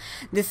bank.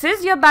 This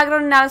is your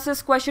background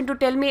analysis question to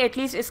tell me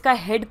at least इसका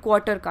हेड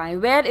क्वार्टर कहाँ है.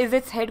 Where is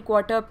its head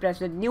quarter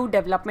present? New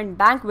development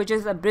bank which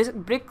is a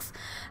BRICS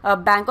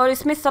bank. और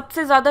इसमें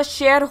सबसे ज़्यादा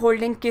share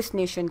holding किस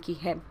nation की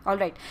है? All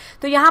right.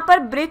 तो यहाँ पर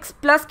ब्रिक्स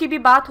प्लस की भी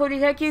बात हो रही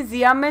है कि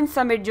ज़ियामिन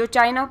समिट जो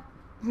चाइना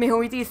में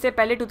हुई थी इससे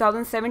पहले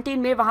 2017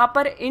 में, वहाँ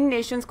पर इन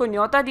नेशंस को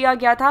न्योता दिया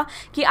गया था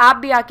कि आप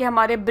भी आके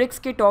हमारे ब्रिक्स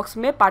के टॉक्स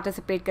में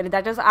पार्टिसिपेट करें.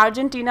 That is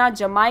Argentina,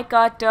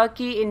 Jamaica,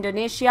 Turkey,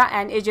 Indonesia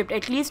and Egypt.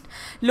 At least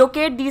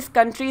locate these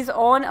countries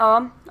on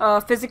a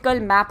physical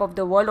map of the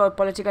world और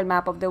political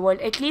map of the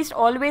world. At least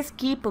always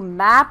keep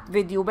map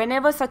with you when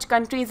ever such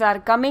countries are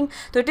coming.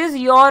 तो it is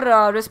your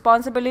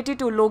responsibility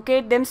to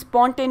locate them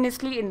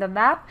spontaneously in the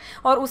map,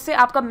 और उससे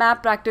आपका map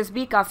practice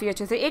भी काफ़ी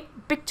अच्छे से एक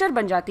पिक्चर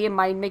बन जाती है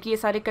माइंड में कि ये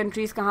सारे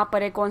कंट्रीज़ कहाँ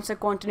पर है, कौन से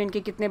कॉन्टिनेंट के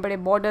कितने बड़े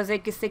बॉर्डर्स है,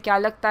 किससे क्या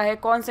लगता है,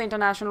 कौन से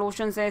इंटरनेशनल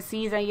ओशंस है,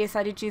 सीज हैं, ये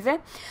सारी चीज़ें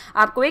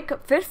आपको एक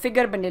फिर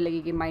फिगर बनने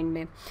लगेगी माइंड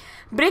में.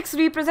 BRICS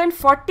represent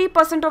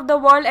 40% of the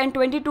world and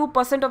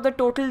 22% of the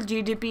total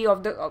GDP of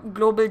the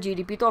global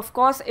GDP. तो of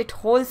course it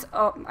holds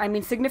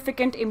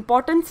significant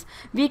importance.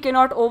 We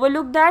cannot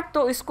overlook that.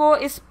 तो इसको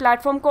इस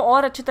प्लेटफॉर्म को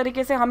और अच्छे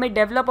तरीके से हमें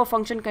डेवलप और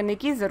फंक्शन करने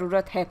की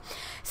ज़रूरत है.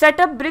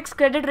 Setup BRICS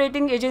credit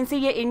rating agency,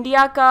 ये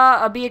इंडिया का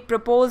अभी एक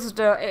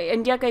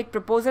एक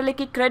प्रपोजल है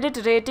कि क्रेडिट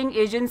रेटिंग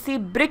एजेंसी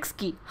ब्रिक्स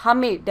की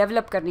हमें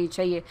डेवलप करनी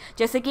चाहिए,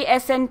 जैसे कि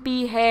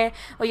S&P है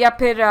या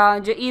फिर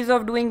जो ईज़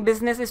ऑफ डूइंग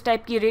बिजनेस इस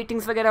टाइप की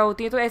रेटिंग्स वगैरह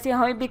होती हैं. तो ऐसे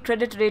हमें भी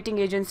क्रेडिट रेटिंग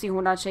एजेंसी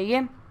होना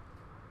चाहिए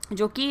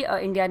जो कि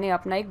इंडिया ने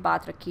अपना एक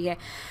बात रखी है.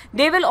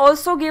 They will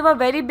also give a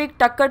very big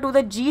टक्कर टू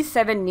द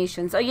G7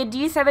 नेशंस. और ये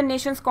G7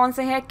 नेशंस कौन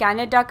से हैं?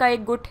 कनाडा का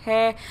एक गुट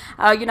है,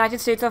 यूनाइटेड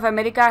स्टेट्स ऑफ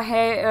अमेरिका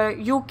है,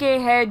 UK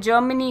है,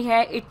 जर्मनी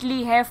है,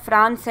 इटली है,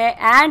 फ्रांस है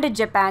एंड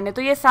जापान है.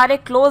 तो ये सारे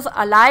क्लोज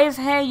अलाइज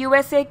हैं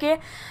USA के,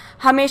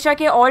 हमेशा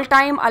के ऑल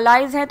टाइम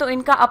अलाइज हैं. तो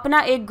इनका अपना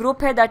एक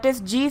ग्रुप है दैट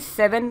इज़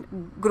G7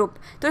 ग्रुप.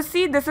 तो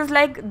see this is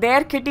like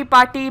there kitty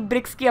party.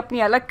 BRICS की अपनी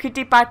अलग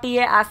किटी पार्टी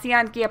है,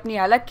 आसियान की अपनी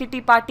अलग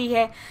किटी पार्टी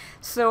है.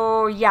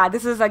 So yeah,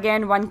 this is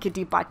again one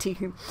kitty party.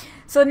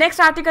 So next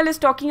article is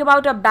talking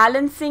about a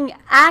balancing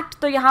act.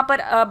 तो यहाँ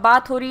पर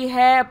बात हो रही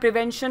है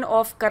प्रिवेंशन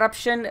ऑफ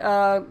करप्शन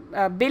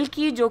बिल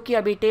की, जो कि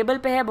अभी टेबल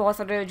पे है. बहुत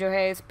सारे जो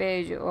है इस पे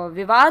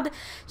विवाद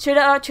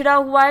छिड़ा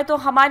हुआ है. तो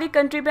हमारी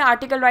कंट्री में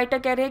आर्टिकल राइटर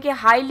कह रहे हैं कि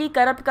हाईली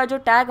करप्ट का जो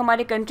टैग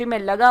हमारी कंट्री में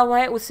लगा हुआ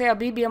है, उससे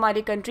अभी भी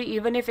हमारी कंट्री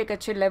इवन इफ एक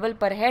अच्छे लेवल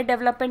पर है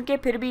डेवलपमेंट के,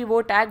 फिर भी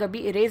वो टैग अभी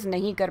इरेज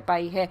नहीं कर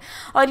पाई है.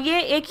 और ये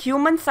एक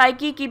ह्यूमन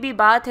साइकी की भी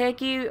बात है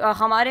कि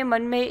हमारे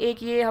मन में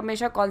एक ये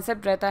हमेशा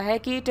कॉन्सेप्ट रहता है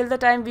कि till the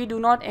time we do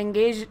not engage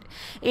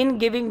in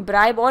giving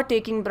bribe और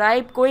टेकिंग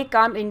ब्राइब, कोई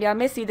काम इंडिया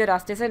में सीधे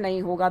रास्ते से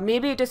नहीं होगा. May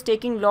be it is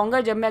taking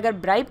longer. जब मैं अगर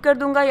ब्राइब कर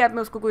दूंगा या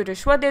मैं उसको कोई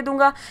रिश्वत दे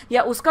दूंगा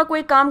या उसका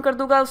कोई काम कर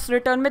दूंगा उस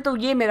रिटर्न में, तो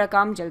ये मेरा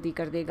काम जल्दी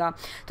कर देगा.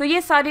 तो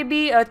ये सारी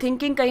भी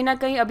थिंकिंग कहीं ना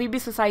कहीं अभी भी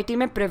सोसाइटी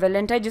में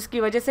प्रिवेलेंट है, जिसकी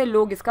वजह से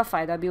लोग इसका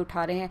फ़ायदा भी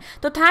उठा रहे हैं.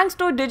 तो थैंक्स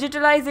टू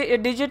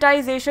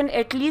डिजिटाइजेशन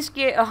एटलीस्ट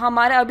के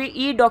हमारा अभी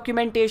ई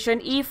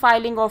documentation, E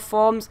filing of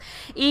forms,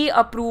 E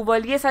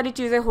approval, ये सारी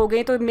चीज़ें हो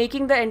गई. तो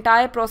making the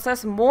entire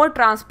process more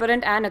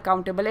transparent and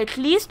accountable.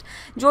 At least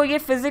जो ये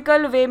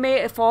फिजिकल वे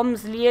में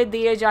फॉर्म्स लिए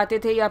दिए जाते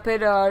थे या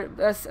फिर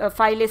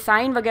फाइलें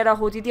साइन वगैरह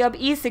होती थी, अब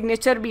ई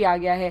सिग्नेचर भी आ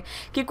गया है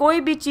कि कोई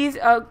भी चीज़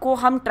को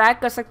हम ट्रैक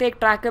कर सकते हैं. एक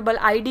ट्रैकेबल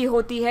आईडी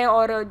होती है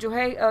और जो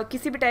है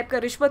किसी भी टाइप का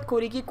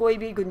रिश्वतखोरी की कोई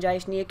भी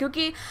गुंजाइश नहीं है,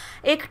 क्योंकि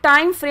एक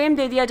टाइम फ्रेम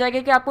दे दिया जाएगा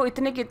कि आपको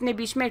इतने कितने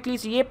बीच में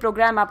एटलीस्ट ये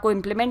प्रोग्राम आपको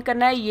इम्प्लीमेंट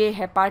करना है, ये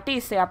है पार्टी,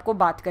 इससे आपको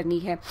बात करनी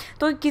है.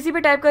 तो किसी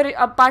भी टाइप का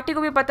अब पार्टी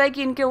को भी पता है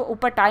कि इनके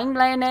ऊपर टाइम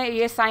लाइन है,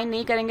 ये साइन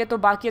नहीं करेंगे तो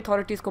बाकी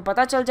अथॉरिटीज़ को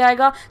पता चल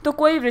जाएगा, तो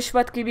कोई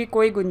रिश्वत की भी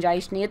कोई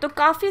गुंजाइश नहीं है. तो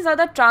काफ़ी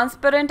ज़्यादा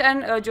ट्रांसपेरेंट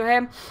एंड जो है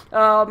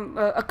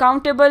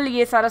अकाउंटेबल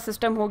ये सारा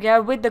सिस्टम हो गया है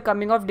with the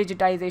coming of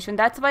digitisation.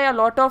 That's why a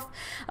lot of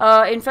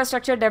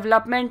infrastructure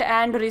development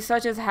and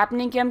research is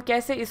happening कि हम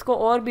कैसे इसको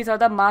और भी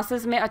ज़्यादा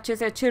मासेस में अच्छे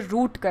से अच्छे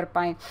रूट कर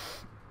पाएँ.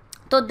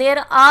 तो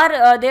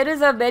there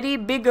is a very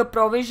big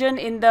provision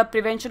in the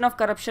prevention of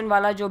corruption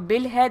वाला जो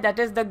बिल है, that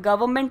is the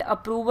government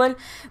approval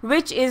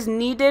which is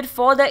needed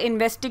for the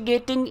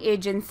investigating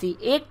agency.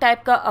 एक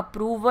टाइप का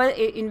approval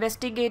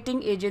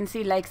investigating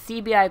agency like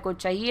CBI को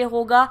चाहिए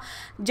होगा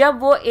जब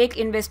वो एक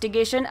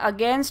investigation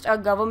against a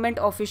government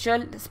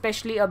official,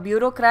 specially a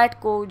bureaucrat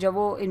को, जब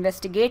वो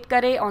इन्वेस्टिगेट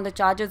करे on the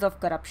charges of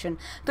corruption.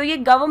 तो ये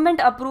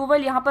गवर्नमेंट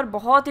अप्रूवल यहाँ पर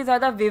बहुत ही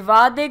ज़्यादा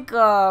विवादित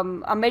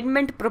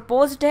अमेंडमेंट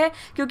प्रपोज्ड है,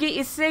 क्योंकि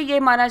इससे ये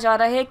माना जा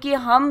रहा है कि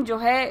हम जो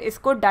है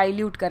इसको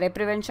डाइल्यूट करें,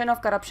 प्रिवेंशन ऑफ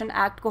करप्शन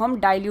एक्ट को हम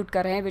डाइल्यूट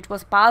कर रहे हैं, विच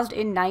वॉज पास्ड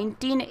इन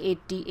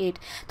 1988.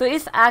 तो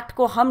इस एक्ट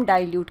को हम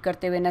डाइल्यूट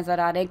करते हुए नजर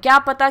आ रहे हैं. क्या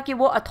पता कि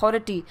वो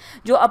अथॉरिटी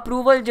जो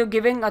अप्रूवल, जो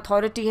गिविंग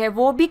अथॉरिटी है,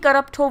 वो भी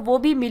करप्ट हो, वो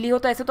भी मिली हो.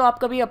 तो ऐसे तो आप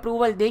कभी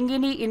अप्रूवल देंगे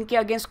नहीं, इनके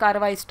अगेंस्ट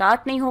कार्रवाई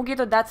स्टार्ट नहीं होगी.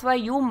 तो that's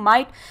why you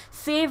might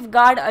safe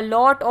guard a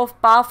lot of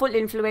powerful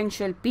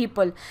influential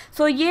people.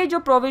 सो ये जो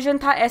प्रोविजन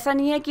था, ऐसा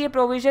नहीं है कि ये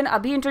प्रोविजन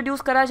अभी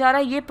इंट्रोड्यूस करा जा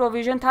रहा है, ये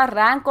प्रोविजन था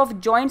rank of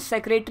joint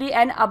secretary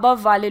and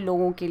above वाले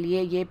लोगों के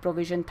लिए. ये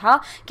प्रोविजन था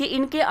कि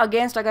इनके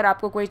अगेंस्ट अगर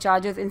आपको कोई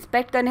चार्जेस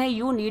इंस्पेक्ट करने हैं,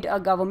 you need a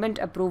government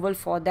approval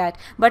for that.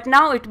 But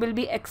now it will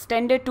be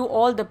extended to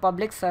all the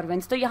public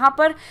servants. तो यहाँ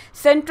पर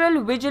सेंट्रल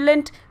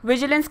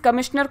विजिलेंस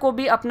कमिश्नर को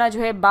भी अपना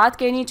जो है बात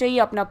कहनी चाहिए,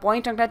 अपना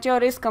पॉइंट रखना चाहिए,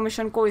 और इस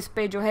कमीशन को इस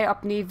पे जो है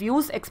अपनी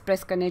व्यूज़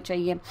एक्सप्रेस करने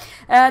चाहिए.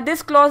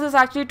 This clause is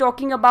actually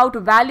talking about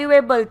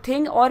valuable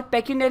thing और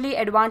pecuniary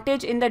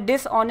advantage in the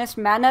dishonest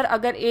manner.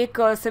 अगर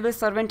एक सिविल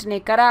सर्वेंट ने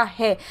करा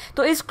है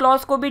तो इस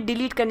क्लॉज को भी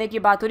डिलीट करने की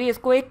बात हो रही है.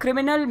 इसको एक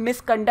क्रिमिनल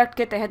मिसकंडक्ट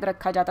के तहत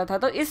रखा जाता था,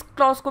 तो इस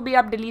क्लॉज को भी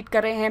आप डिलीट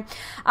कर रहे हैं.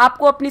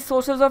 आपको अपनी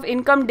सोर्सेज ऑफ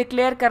इनकम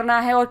डिक्लेयर करना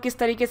है और किस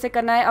तरीके से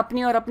करना है,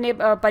 अपनी और अपने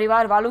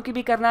परिवार वालों की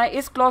भी करना है.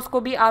 इस क्लॉज को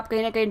भी आप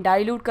कहीं ना कहीं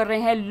डाइल्यूट कर रहे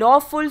हैं.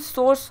 लॉफुल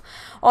सोर्स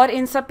और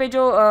इन सब पे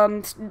जो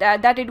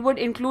that it would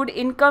include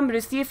income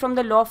receive from the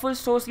lawful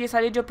source, ये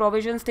सारे जो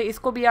प्रोविजंस थे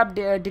इसको भी आप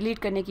डिलीट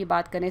करने की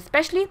बात करें.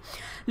 स्पेशली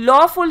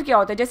लॉफुल क्या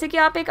होता है, जैसे कि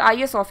आप एक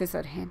IAS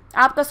ऑफिसर हैं,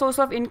 आपका सोर्स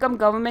ऑफ इनकम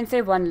गवर्नमेंट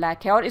से 1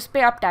 लाख है और इस पर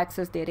आप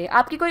टैक्सेस दे रहे हैं.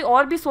 आपकी कोई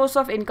और भी सोर्स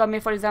ऑफ इनकम है,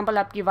 फॉर एग्जांपल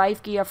आपकी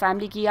वाइफ की या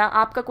फैमिली की, या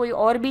आपका कोई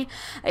और भी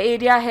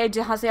एरिया है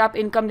जहां से आप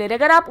इनकम ले रहे हैं,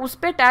 अगर आप उस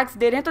पर टैक्स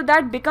दे रहे हैं तो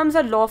that becomes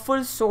a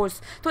lawful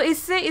source. तो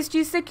इससे इस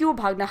चीज़ से क्यों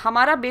भागना.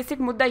 हमारा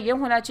बेसिक मुद्दा ये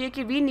होना चाहिए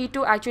कि we need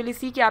to actually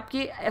see कि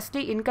आपकी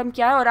असली इनकम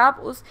क्या है और आप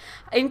उस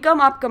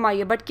इनकम आप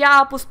कमाइए, बट क्या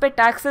आप उस पर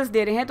टैक्सेस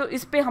दे रहे हैं. तो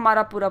इस पर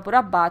हमारा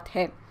पूरा बात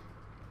है.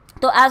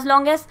 तो as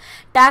long as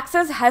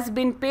taxes has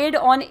been paid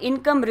on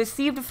income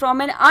received from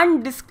an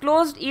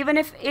undisclosed even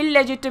if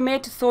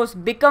illegitimate source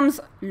becomes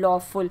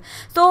lawful.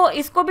 तो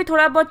इसको भी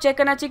थोड़ा बहुत चेक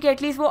करना चाहिए कि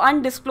एटलीस्ट वो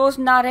अनडिस्क्लोज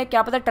ना रहे.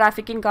 क्या पता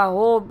ट्रैफिकिंग का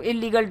हो,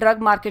 इलीगल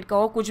ड्रग मार्केट का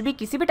हो, कुछ भी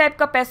किसी भी टाइप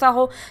का पैसा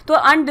हो, तो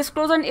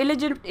अनडिस्क्लोज एंड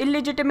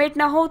इलिजिटिमेट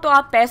ना हो, तो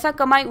आप पैसा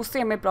कमाएं,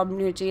 उससे हमें प्रॉब्लम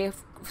नहीं चाहिए.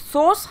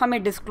 सोर्स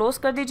हमें डिस्क्लोज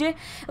कर दीजिए,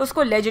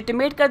 उसको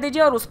लेजिटिमेट कर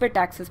दीजिए और उस पर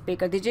टैक्सेस पे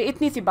कर दीजिए,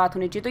 इतनी सी बात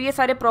होनी चाहिए। तो ये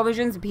सारे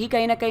प्रोविजंस भी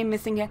कहीं ना कहीं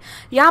मिसिंग है।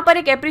 यहाँ पर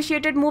एक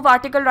अप्रिशिएटेड मूव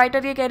आर्टिकल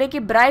राइटर ये कह रहे हैं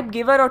कि ब्राइब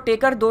गिवर और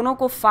टेकर दोनों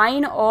को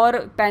फाइन और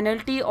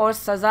पेनल्टी और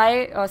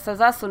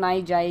सज़ा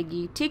सुनाई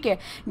जाएगी, ठीक है।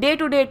 डे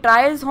टू डे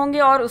ट्रायल्स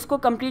होंगे और उसको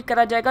कंप्लीट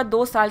करा जाएगा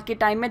 2 साल के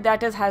टाइम में,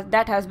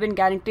 दैट हैज़ बिन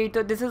गारंटीड।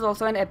 तो this is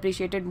also an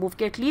appreciated move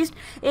कि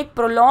एटलीस्ट एक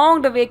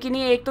प्रोलॉन्ग्ड वे की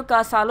नहीं, एक तो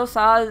सालों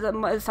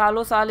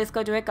साल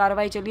इसका जो है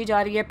कार्रवाई चली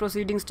जा रही है,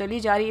 प्रोसीडिंग्स चली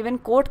जा रही है, इवन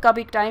कोर्ट का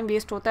भी टाइम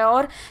वेस्ट होता है।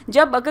 और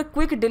जब अगर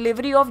क्विक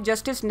डिलीवरी ऑफ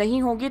जस्टिस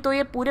नहीं होगी तो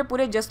ये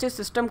पूरे जस्टिस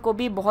सिस्टम को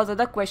भी बहुत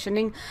ज़्यादा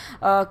क्वेश्चनिंग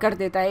कर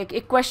देता है,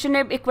 एक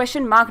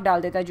क्वेश्चन मार्क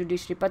डाल देता है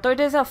जुडिशरी पर। तो it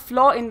is a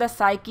flaw in the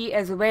psyche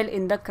as well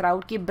in the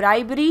crowd कि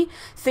ब्राइबरी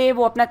से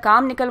वो अपना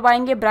काम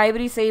निकलवाएंगे,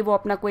 ब्राइबरी से ही वो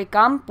अपना कोई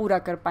काम पूरा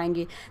कर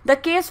पाएंगे। The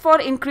case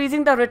for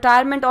increasing the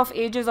retirement of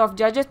edges of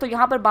जजेस, तो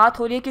यहाँ पर बात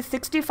हो रही है कि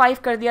 65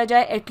 कर दिया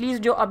जाए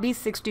एटलीस्ट, जो अभी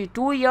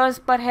 62 ईयर्स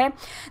पर है।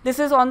 This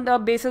is on the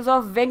basis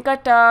of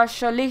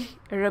वेंकटशली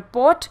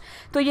report.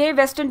 तो ये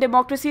वेस्टर्न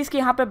डेमोक्रेसीज की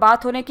यहाँ पर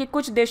बात होने की,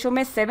 कुछ देशों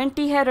में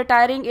 70 है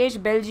retiring as,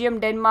 Belgium,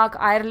 Denmark,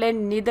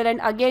 Ireland,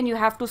 Netherlands. Again you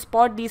have to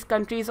spot these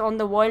countries on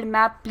the world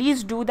map,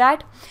 please do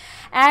that.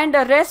 And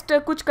rest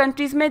कुछ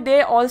कंट्रीज़ में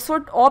they also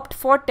opt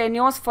for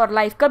tenures for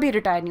life, कभी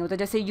रिटायर नहीं होता,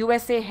 जैसे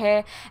USA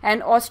है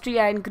and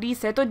Austria and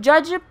Greece है। तो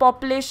जज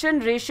पॉपुलेशन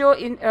रेशियो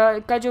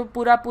का जो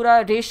पूरा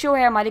रेशियो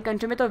है हमारी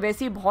कंट्री में, तो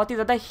वैसे ही बहुत ही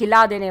ज़्यादा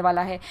हिला देने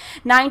वाला है।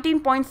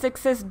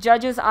 19.66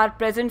 जजेस are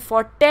present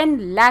for 10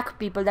 lakh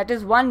people, that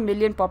is 1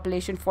 million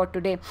population for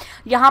today.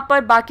 यहाँ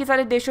पर बाकी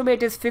सारे देशों में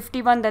it is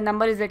 51, the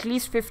number is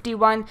at least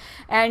 51,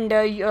 and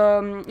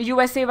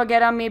USA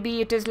वगैरह में भी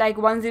it is like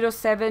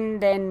 107,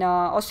 then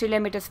Australia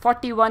में इट इज़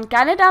 41,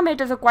 कनाडा में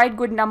it is a quite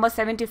good number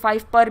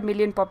 75 पर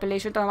मिलियन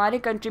पॉपुलेशन। तो हमारे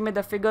कंट्री में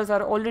the figures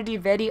are already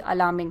very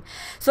alarming.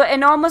 So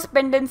enormous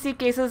pendency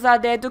cases are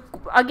there. तो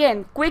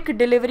again quick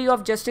delivery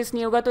of justice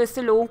नहीं होगा, तो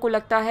इससे लोगों को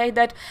लगता है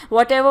that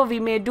what ever we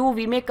may do,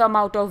 we may come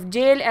out of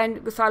jail,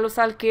 and सालों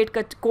साल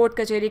कोर्ट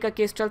कचहरी का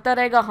केस चलता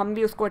रहेगा, हम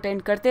भी उसको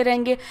अटेंड करते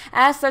रहेंगे।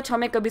 एज सच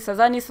हमें कभी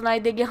सज़ा नहीं सुनाई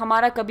देगी,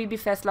 हमारा कभी भी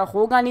फैसला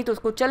होगा नहीं, तो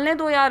उसको चलने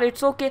दो यार,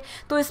 इट्स ओके।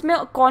 तो इसमें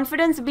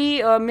कॉन्फिडेंस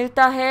भी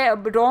मिलता है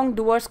रॉन्ग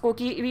डूअर्स को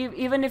कि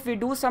even if we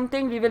do something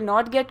we will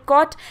not get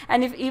caught,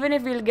 and even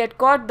if we'll get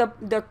caught,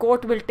 the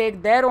court will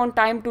take their own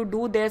time to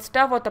do their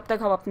stuff, और तब तक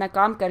हम अपना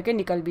काम करके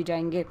निकल भी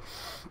जाएंगे।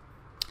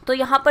 तो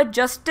यहाँ पर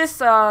जस्टिस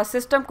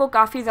सिस्टम को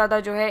काफ़ी ज़्यादा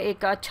जो है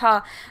एक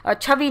अच्छा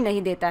छवि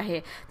नहीं देता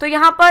है। तो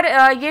यहाँ पर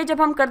ये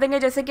जब हम कर देंगे,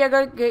 जैसे कि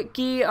अगर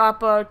कि आप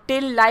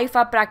टिल लाइफ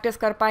आप प्रैक्टिस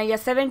कर पाएँ या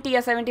 70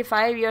 या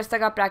 75 ईयर्स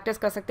तक आप प्रैक्टिस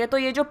कर सकते हैं, तो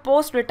ये जो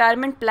पोस्ट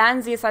रिटायरमेंट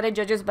प्लान्स ये सारे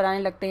जजेस बनाने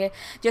लगते हैं,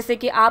 जैसे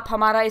कि आप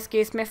हमारा इस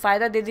केस में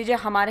फ़ायदा दे दीजिए,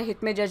 हमारे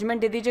हित में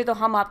जजमेंट दे दीजिए, तो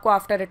हम आपको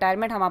आफ्टर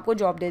रिटायरमेंट हम आपको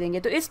जॉब दे देंगे।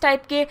 तो इस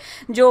टाइप के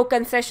जो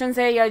कंसेशंस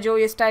है या जो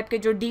इस टाइप के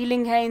जो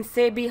डीलिंग है,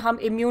 इनसे भी हम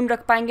इम्यून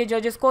रख पाएंगे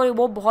जजेस को,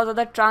 वो बहुत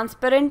ज़्यादा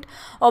ट्रांसपेरेंट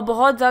और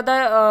बहुत ज़्यादा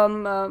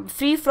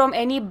फ्री फ्रॉम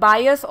एनी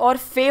बायस और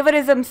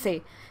फेवरिज्म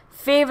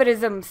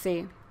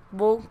से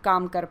वो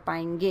काम कर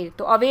पाएंगे।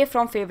 तो अवे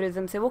फ्रॉम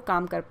फेवरिज्म से वो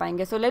काम कर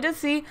पाएंगे। So let us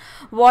see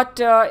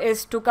what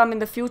is to come in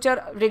the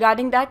future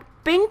regarding that.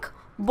 Pink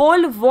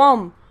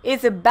bollworm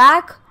is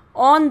back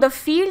on the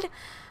field.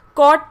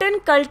 Cotton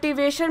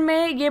cultivation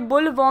में ये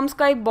बुल वर्म्स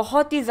का एक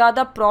बहुत ही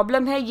ज़्यादा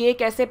प्रॉब्लम है। ये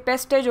एक ऐसे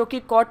पेस्ट है जो कि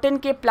कॉटन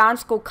के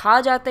प्लांट्स को खा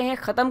जाते हैं,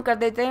 ख़त्म कर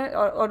देते हैं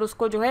और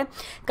उसको जो है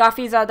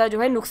काफ़ी ज़्यादा जो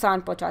है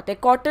नुकसान पहुंचाते हैं।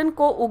 कॉटन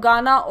को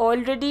उगाना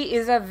already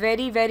is a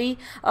very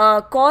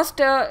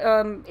cost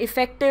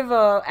effective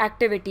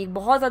activity.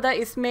 बहुत ज़्यादा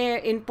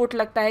इसमें इनपुट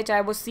लगता है,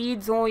 चाहे वो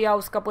सीड्स हो या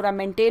उसका पूरा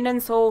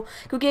मेंटेनेंस हो,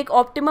 क्योंकि एक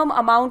optimum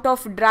amount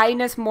of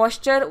dryness,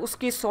 moisture,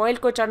 उसकी सॉइल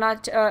को चढ़ना,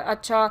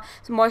 अच्छा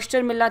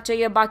मॉइस्चर मिलना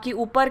चाहिए, बाकी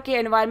ऊपर के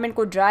एनवायरनमेंट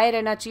को ड्राई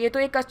रहना चाहिए। तो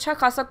एक अच्छा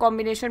खासा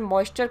कॉम्बिनेशन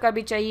मॉइस्चर का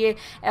भी चाहिए,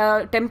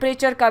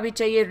 टेम्परेचर का भी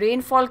चाहिए,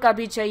 रेनफॉल का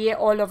भी चाहिए,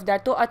 ऑल ऑफ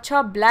दैट। तो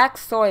अच्छा black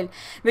soil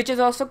which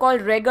is also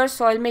called Regar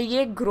soil में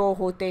ये ग्रो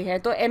होते हैं।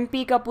 तो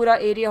एमपी का पूरा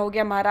एरिया हो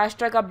गया,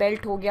 महाराष्ट्र का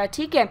बेल्ट हो गया,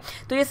 ठीक है।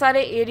 तो ये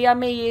सारे एरिया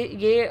में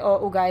ये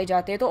उगाए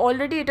जाते हैं। तो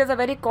already it is a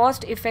very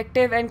cost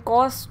effective and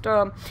cost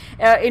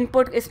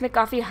input इसमें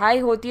काफ़ी हाई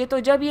होती है। तो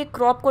जब ये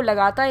क्रॉप को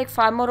लगाता है एक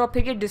फार्मर और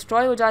फिर ये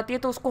डिस्ट्रॉय हो जाती है,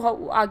 तो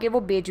उसको आगे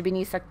वो बेच भी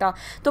नहीं सकता।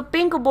 तो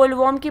पिंक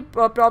बोलवर्म की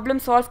प्रॉब्लम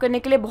सॉल्व करने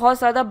के लिए बहुत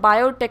ज़्यादा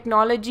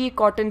बायोटेक्नोलॉजी,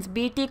 कॉटन्स,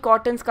 बीटी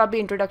कॉटन्स का भी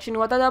इंट्रोडक्शन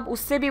हुआ था, अब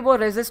उससे भी वो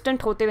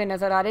रेजिस्टेंट होते हुए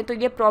नजर आ रहे हैं। तो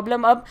ये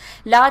प्रॉब्लम अब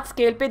लार्ज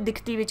स्केल पे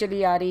दिखती हुई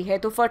चली आ रही है।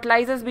 तो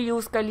फर्टिलाइजर्स भी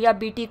यूज़ कर लिया,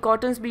 बीटी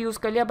कॉटन्स भी यूज़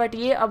कर लिया, बट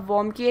ये अब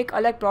वॉर्म की एक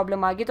अलग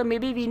प्रॉब्लम आ गई। तो may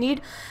be we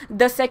need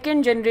the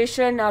second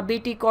generation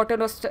BT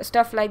cotton और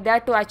stuff like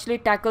that to actually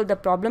tackle the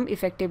problem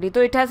effectively.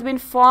 तो it has been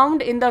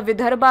found in the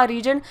Vidarbha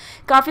reason.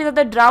 काफ़ी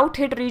ज़्यादा ड्राउट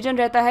हिट रीजन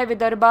रहता है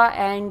विदर्भा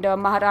एंड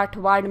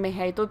महाराठवाड़ में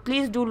है। तो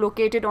please do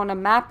locate it on a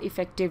map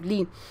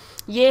effectively.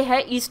 ये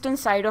है ईस्टर्न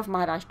साइड ऑफ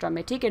महाराष्ट्र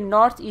में, ठीक है,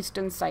 नॉर्थ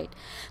ईस्टर्न साइड।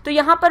 तो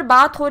यहाँ पर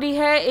बात हो रही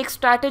है एक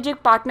स्ट्रैटेजिक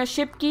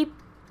पार्टनरशिप की,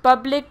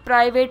 पब्लिक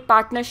प्राइवेट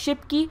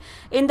पार्टनरशिप की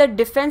in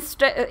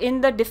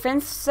the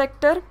defence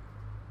sector.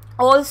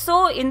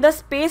 Also in the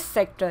space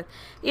sector.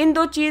 इन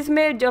दो चीज़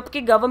में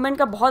जबकि गवर्नमेंट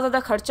का बहुत ज़्यादा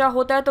खर्चा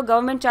होता है, तो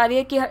गवर्नमेंट चाह रही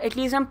है कि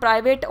एटलीस्ट हम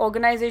प्राइवेट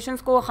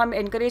ऑर्गेनाइजेशंस को हम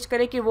इनकरेज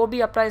करें कि वो भी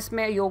अपना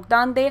इसमें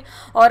योगदान दे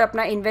और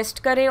अपना इन्वेस्ट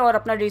करे और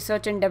अपना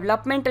रिसर्च एंड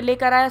डेवलपमेंट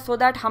लेकर आए, सो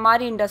दैट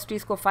हमारी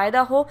इंडस्ट्रीज़ को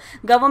फ़ायदा हो,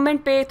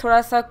 गवर्नमेंट पे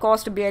थोड़ा सा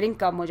कॉस्ट बेयरिंग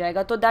कम हो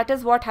जाएगा। तो that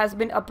is what has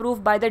been approve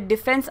by the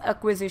defence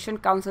acquisition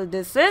council.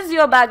 This is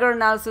your background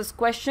analysis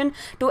question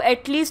to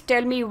at least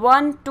tell me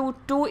 1 to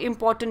 2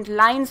 important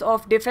lines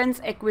of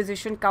defence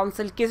acquisition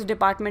council किस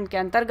department के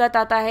अंतर्गत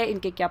आता है,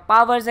 इनके क्या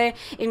पावर्स है,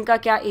 इनका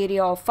क्या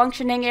एरिया ऑफ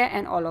फंक्शनिंग है,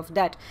 एंड ऑल ऑफ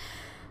दैट।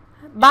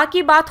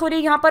 बाकी बात हो रही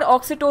है यहाँ पर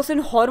ऑक्सीटोसिन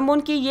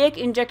हार्मोन की। ये एक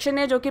इंजेक्शन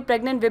है जो कि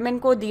प्रेग्नेंट विमेन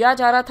को दिया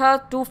जा रहा था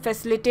टू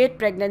फैसिलिटेट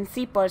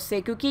प्रेगनेंसी पर से,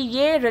 क्योंकि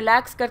ये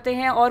रिलैक्स करते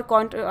हैं और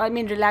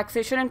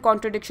रिलैक्सेशन एंड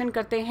कॉन्ट्रडिक्शन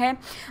करते हैं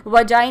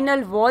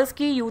वजाइनल वॉल्स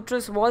की,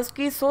 यूट्रस वॉल्स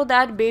की, so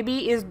that baby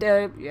is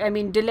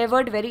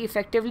delivered very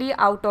effectively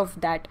out of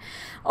that.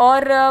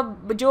 और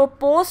जो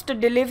पोस्ट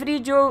डिलीवरी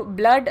जो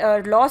ब्लड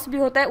लॉस भी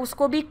होता है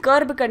उसको भी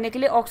कर्ब करने के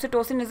लिए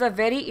oxytocin is a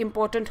very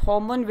important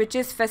hormone which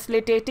is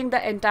facilitating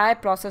the entire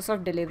process of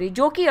delivery,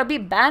 जो कि अभी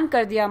बैन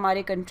कर दिया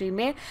हमारे कंट्री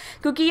में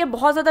क्योंकि ये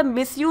बहुत ज़्यादा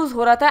मिसयूज़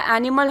हो रहा था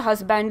एनिमल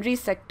हस्बेंड्री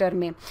सेक्टर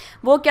में।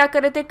 वो क्या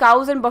कर रहे थे,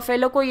 काउज एंड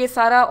बफेलो को ये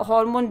सारा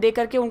हार्मोन दे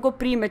करके उनको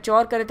प्री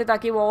मेच्योर कर रहे थे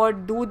ताकि वो और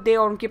दूध दे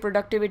और उनकी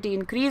प्रोडक्टिविटी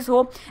इंक्रीज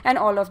हो एंड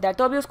ऑल ऑफ दैट।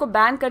 तो अभी उसको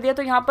बैन कर दिया।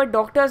 तो यहाँ पर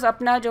डॉक्टर्स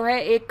अपना जो है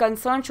एक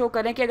कंसर्न शो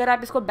करें कि अगर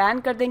आप इसको बैन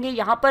कर देंगे,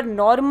 यहाँ पर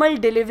नॉर्मल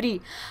डिलीवरी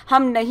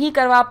हम नहीं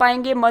करवा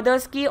पाएंगे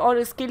मदर्स की, और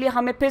इसके लिए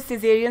हमें फिर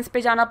सिजेरियंस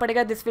पे जाना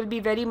पड़ेगा। This will be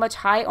very much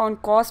high on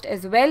cost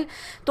as well.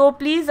 तो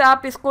प्लीज़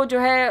आप इसको जो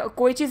है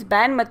कोई चीज़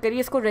बैन मत करिए,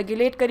 इसको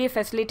रेगुलेट करिए,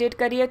 फैसिलिटेट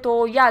करिए। तो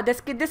या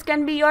this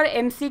can be your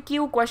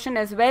MCQ question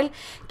as well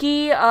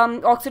कि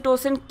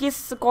ऑक्सीटोसिन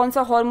कौन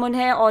सा हार्मोन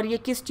है और ये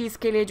किस चीज़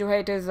के लिए जो है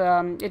it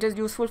is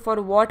useful for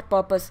what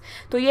purpose.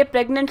 तो ये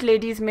प्रेग्नेंट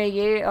लेडीज़ में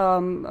ये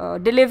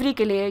डिलीवरी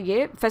के लिए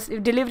ये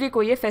डिलीवरी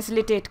को ये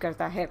फैसिलिटेट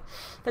करता है।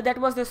 तो that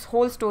was this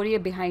whole story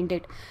behind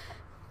it.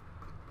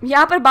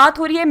 यहाँ पर बात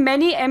हो रही है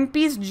many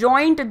MPs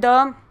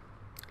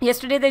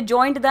yesterday they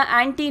joined the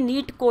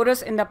anti-NEET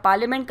chorus in the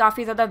parliament।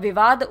 काफ़ी ज़्यादा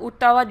विवाद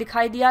उठता हुआ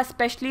दिखाई दिया,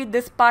 specially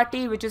this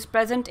party which is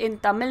present in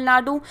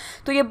Tamil Nadu.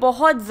 तो ये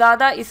बहुत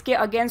ज़्यादा इसके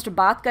अगेंस्ट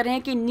बात कर रहे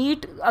हैं कि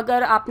नीट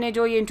अगर आपने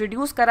जो ये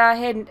इंट्रोड्यूस करा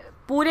है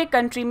पूरे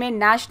कंट्री में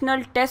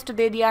नेशनल टेस्ट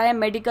दे दिया है,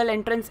 मेडिकल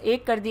एंट्रेंस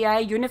एक कर दिया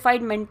है,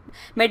 यूनिफाइड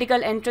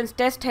मेडिकल एंट्रेंस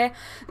टेस्ट है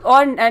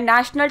और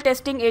नेशनल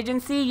टेस्टिंग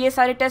एजेंसी ये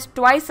सारे टेस्ट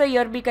ट्वाइस अ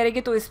ईयर भी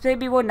करेगी, तो इससे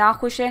भी वो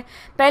नाखुश है।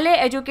 पहले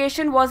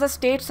education was a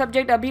state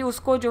subject, अभी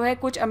उसको जो है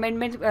कुछ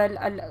अमेंडमेंट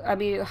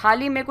अभी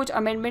हाल ही में कुछ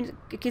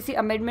अमेंडमेंट किसी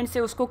अमेंडमेंट से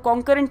उसको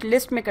कॉन्करेंट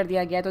लिस्ट में कर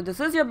दिया गया। तो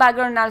this is your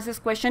background analysis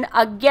question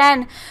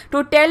again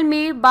to tell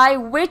me by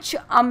which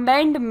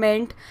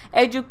amendment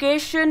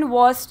education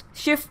was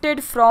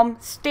shifted from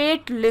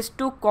state list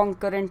to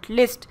concurrent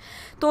list.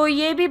 तो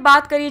ये भी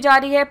बात करी जा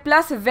रही है।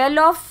 प्लस वेल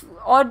ऑफ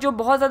और जो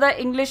बहुत ज़्यादा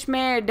इंग्लिश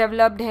में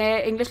डेवलप्ड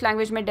है, इंग्लिश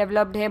लैंग्वेज में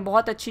डेवलप्ड है,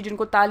 बहुत अच्छी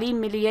जिनको तालीम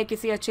मिली है,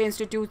 किसी अच्छे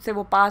इंस्टीट्यूट से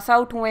वो पास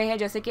आउट हुए हैं,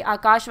 जैसे कि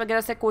आकाश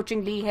वगैरह से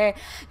कोचिंग ली है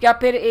या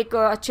फिर एक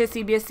अच्छे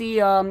CBSE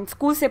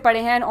स्कूल से पढ़े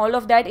हैं एंड ऑल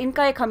ऑफ दैट,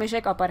 इनका एक हमेशा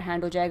एक अपर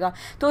हैंड हो जाएगा।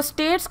 तो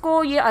स्टेट्स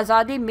को ये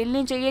आज़ादी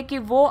मिलनी चाहिए कि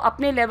वो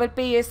अपने लेवल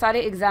पे ये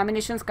सारे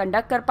एग्जामिनेशंस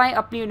कंडक्ट कर पाएँ,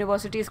 अपनी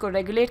यूनिवर्सिटीज़ को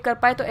रेगुलेट कर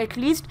पाए। तो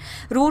एटलीस्ट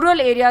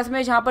रूरल एरियाज़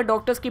में जहाँ पर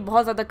डॉक्टर्स की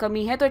बहुत ज़्यादा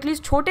कमी है, तो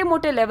एटलीस्ट छोटे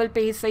मोटे लेवल पर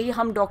ही सही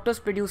हम डॉक्टर्स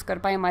प्रोड्यूस कर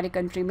पाएँ हमारी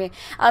कंट्री में।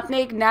 आपने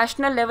एक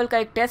नेशनल लेवल का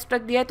एक टेस्ट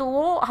रख दिया है तो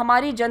वो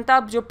हमारी जनता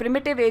जो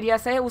प्रिमिटिव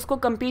एरियाज है उसको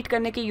compete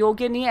करने के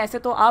योग्य नहीं है। ऐसे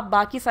तो आप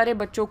बाकी सारे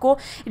बच्चों को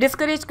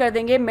डिस्करेज कर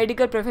देंगे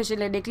मेडिकल प्रोफेशन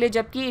लेने के लिए,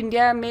 जबकि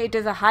इंडिया में it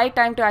is a high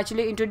time to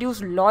actually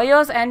introduce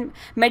lawyers and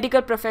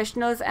medical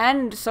professionals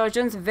and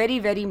surgeons very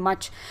very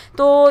much.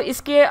 तो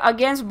इसके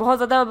अगेंस्ट बहुत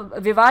ज़्यादा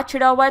विवाद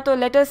छिड़ा हुआ है। तो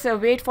let us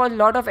wait for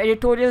lot of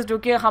editorials जो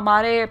कि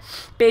हमारे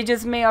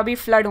पेजेस में अभी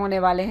फ्लड होने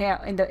वाले हैं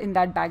इन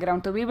दैट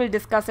बैकग्राउंड। तो we will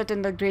discuss it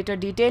in the greater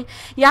detail.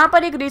 यहाँ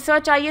पर एक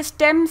रिसर्च आई है,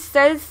 स्टेम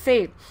सेल्स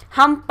से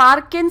हम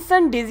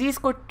पार्किंसन डिजीज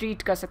को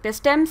ट्रीट कर सकते हैं।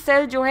 स्टेम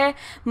सेल जो है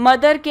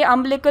मदर के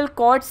अम्बिलिकल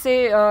कॉर्ड से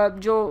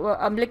जो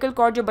अम्बिलिकल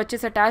कॉर्ड जो बच्चे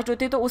से अटैच्ड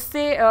होती है तो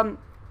उससे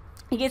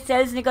ये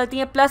सेल्स निकलती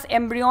हैं, प्लस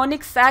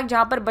एम्ब्रियोनिक सैक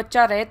जहाँ पर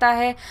बच्चा रहता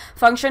है,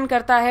 फंक्शन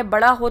करता है,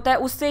 बड़ा होता है,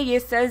 उससे ये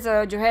सेल्स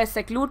जो है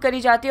सेक्लूड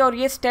करी जाती है और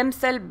ये स्टेम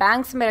सेल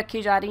बैंक्स में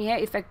रखी जा रही हैं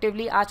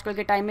इफेक्टिवली आजकल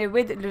के टाइम में,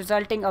 विद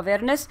रिजल्टिंग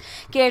अवेयरनेस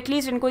कि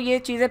एटलीस्ट इनको ये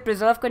चीज़ें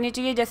प्रिजर्व करनी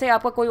चाहिए। जैसे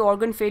आपका कोई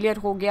ऑर्गन फेलियर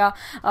हो गया,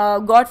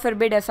 गॉड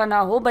फॉरबिड ऐसा ना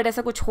हो, बट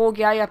ऐसा कुछ हो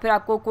गया, या फिर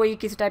आपको कोई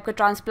किसी टाइप का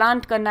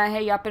ट्रांसप्लांट करना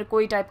है या फिर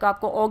कोई टाइप का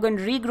आपको ऑर्गन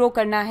रीग्रो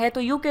करना है,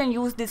 तो you can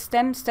use this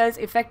stem cells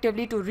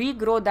effectively to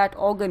regrow that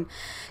organ,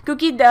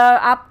 क्योंकि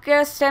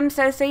आपके स्टेम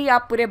से ही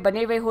आप पूरे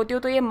बने हुए होते हो।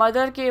 तो ये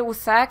मदर के उस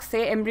सैक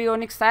से,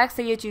 एम्ब्रियोनिक सैक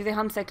से ये चीज़ें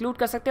हम सेक्लूड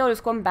कर सकते हैं और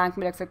इसको हम बैंक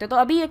में रख सकते हैं। तो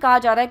अभी ये कहा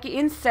जा रहा है कि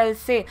इन सेल्स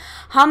से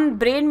हम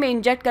ब्रेन में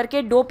इंजेक्ट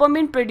करके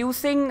डोपामिन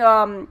प्रोड्यूसिंग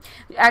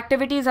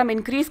एक्टिविटीज़ हम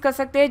इंक्रीज कर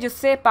सकते हैं,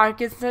 जिससे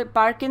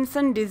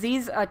पार्किंसन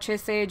डिजीज़ अच्छे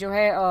से जो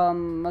है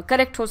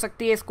करेक्ट हो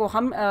सकती है। इसको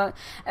हम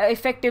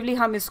इफेक्टिवली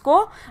हम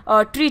इसको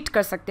ट्रीट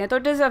कर सकते हैं। तो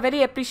it is a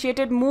very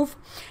appreciated move.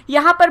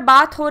 यहाँ पर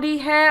बात हो रही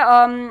है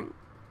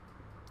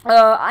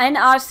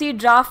NRC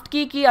ड्राफ्ट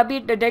की अभी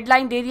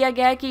डेडलाइन दे दिया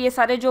गया है कि ये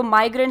सारे जो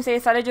माइग्रेंट्स है, ये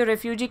सारे जो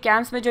रेफ्यूजी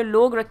कैंप्स में जो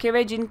लोग रखे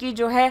हुए जिनकी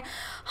जो है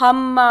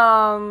हम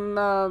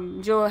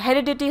जो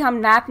हेरिडिटी हम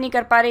मैप नहीं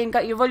कर पा रहे, इनका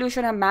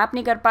इवोल्यूशन हम मैप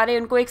नहीं कर पा रहे,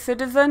 इनको एक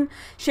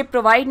सिटीजनशिप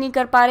प्रोवाइड नहीं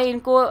कर पा रहे,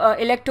 इनको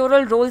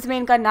इलेक्टोरल रोल्स में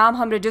इनका नाम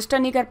हम रजिस्टर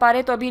नहीं कर पा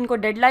रहे, तो अभी इनको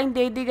डेडलाइन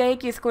दे दी गई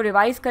कि इसको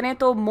रिवाइज करें।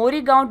 तो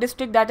Morigaon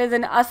district that is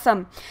in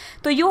Assam,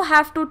 तो you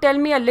have to tell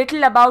me a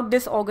little about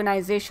this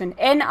organisation.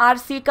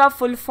 NRC का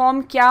फुल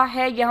फॉर्म क्या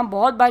है, ये हम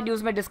बहुत बार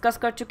न्यूज़ में डिस्कस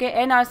कर चुके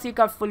हैं। NRC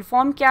का फुल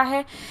फॉर्म क्या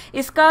है,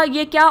 इसका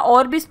ये क्या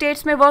और भी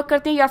स्टेट्स में वर्क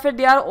करते हैं या फिर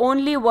they are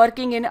only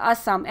working in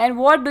Assam, and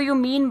what do you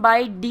mean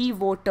by D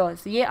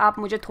voters, ये आप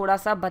मुझे थोड़ा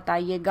सा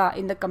बताइएगा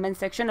in the comment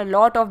section. A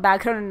lot of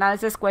background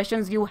analysis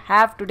questions you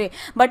have today,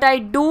 but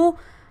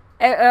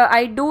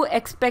I do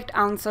expect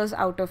answers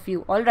out of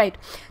you. All right.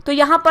 तो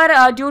यहाँ पर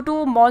due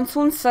to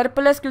monsoon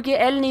surplus, क्योंकि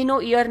एल नीनो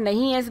ईयर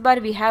नहीं है इस बार,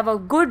 we have a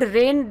good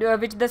rain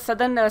which the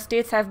southern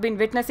states have been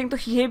witnessing, तो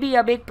ये भी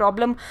अब एक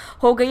प्रॉब्लम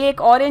हो गई है।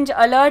 एक ऑरेंज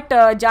अलर्ट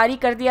जारी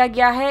कर दिया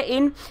गया है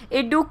इन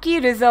Idukki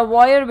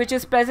reservoir which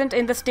is present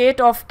in the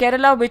state of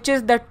Kerala, which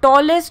is the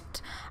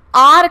tallest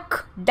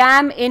arc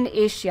dam in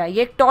Asia.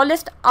 ये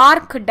टॉलेस्ट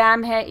आर्क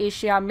डैम है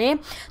एशिया में,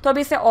 तो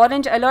अभी इसे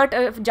ऑरेंज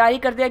अलर्ट जारी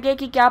कर दिया गया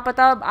कि क्या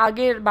पता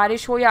आगे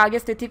बारिश हो या आगे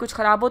स्थिति कुछ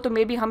ख़राब हो तो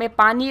मे बी हमें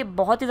पानी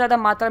बहुत ही ज़्यादा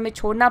मात्रा में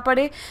छोड़ना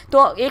पड़े,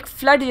 तो एक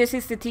फ्लड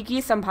जैसी स्थिति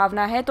की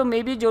संभावना है। तो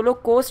मे बी जो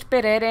लोग कोस्ट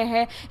पे रह रहे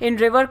हैं, इन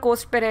रिवर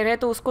कोस्ट पे रह रहे हैं,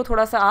 तो उसको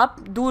थोड़ा सा आप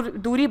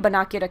दूरी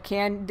बना के रखें,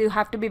 and you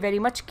have to be very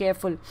much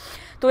careful.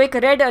 तो एक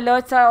रेड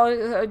अलर्ट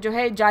सा जो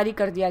है जारी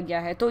कर दिया गया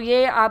है, तो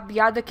ये आप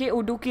याद रखिए।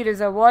 इडुक्की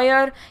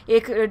रिजर्वॉयर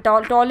एक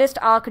टॉलेस्ट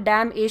आर्क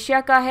डैम एशिया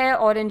का है,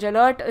 ऑरेंज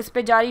अलर्ट इस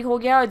पे जारी हो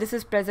गया, और this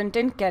is present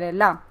in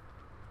Kerala.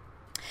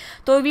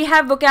 तो we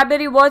have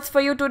vocabulary words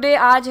for you today.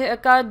 आज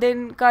का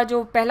दिन का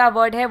जो पहला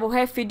वर्ड है वो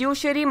है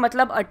फिड्यूशरी,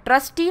 मतलब अ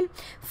ट्रस्टी।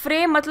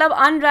 फ्रे मतलब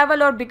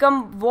अनरेवल और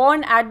become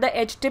Warne at the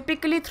age,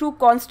 typically through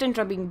constant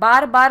rubbing,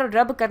 बार बार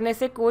रब करने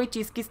से कोई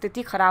चीज़ की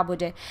स्थिति खराब हो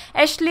जाए।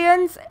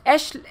 एशलियंस,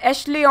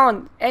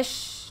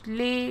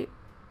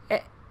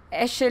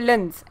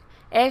 एशेलेंस,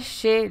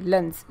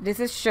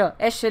 दिस इज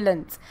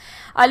एशेलेंस,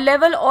 अ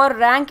लेवल और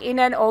रैंक इन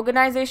एन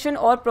ऑर्गेनाइजेशन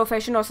और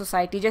प्रोफेशन और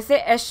सोसाइटी, जैसे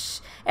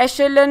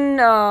एशेलन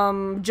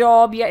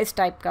जॉब या इस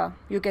टाइप का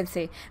you can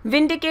say.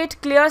 Vindicate,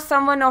 clear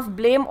someone of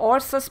blame और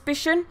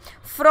suspicion,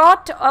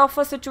 fraught of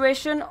a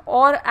situation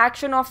और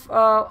एक्शन ऑफ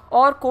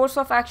और course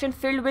of action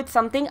filled with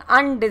something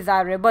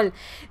undesirable.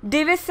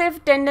 Divisive,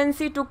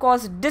 tendency to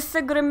cause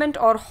disagreement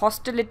और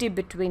hostility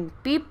between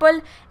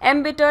people.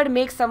 एम्बिटर्ड,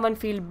 make someone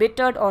feel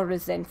बिटर्ड और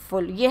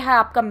resentful. ये है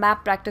आपका map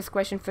practice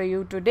question for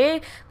you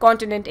today.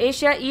 Continent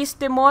Asia, east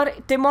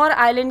Timor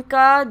island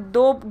का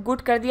 2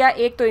 गुट कर दिया,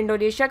 एक तो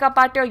इंडोनेशिया का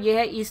पार्ट है और ये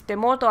है ईस्ट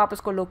तिमोर, तो आप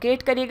उसको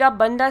लोकेट करिएगा।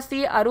 बंदा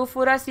सी,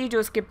 अरुफुरा सी जो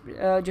इसके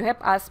जो है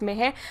पास में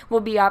है, वो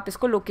भी आप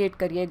इसको लोकेट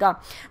करिएगा।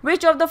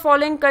 Which of the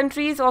following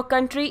countries और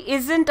country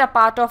isn't a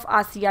part of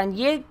ASEAN,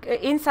 ये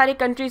इन सारी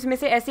कंट्रीज में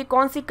से ऐसी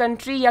कौन सी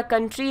कंट्री या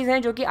कंट्रीज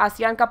हैं जो कि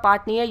आसियान का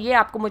पार्ट नहीं है, ये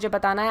आपको मुझे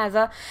बताना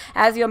है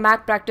as your math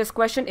practice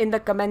question in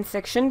the comment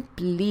section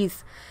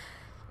please.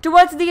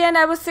 Towards the end, I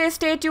would say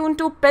stay tuned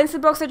to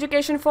Pencil Box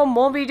Education for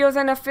more videos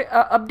and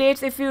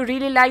updates. If you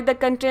really like the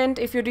content,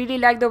 if you really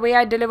like the way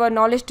I deliver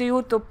knowledge to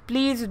you, तो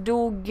please do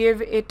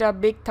give it a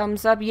big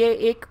thumbs up. ये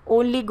एक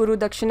only गुरु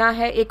दक्षिणा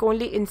है, एक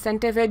only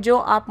incentive है जो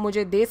आप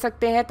मुझे दे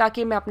सकते हैं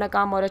ताकि मैं अपना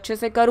काम और अच्छे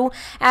से करूं,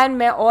 एंड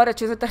मैं और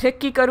अच्छे से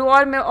तरक्की करूं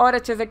और मैं और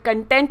अच्छे से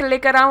कंटेंट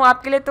लेकर आऊं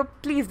आपके लिए। तो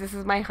please, this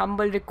is my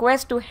humble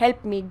request to help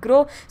me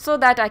grow so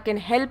that I can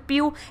help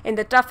you in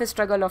the toughest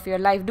struggle of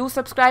your life. Do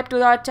subscribe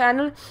to our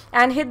channel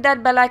and hit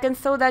that bell icon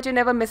so that you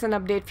never miss an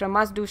update from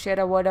us. Do share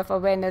a word of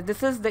awareness.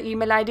 This is the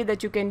email ID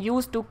that you can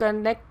use to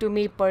connect to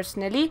me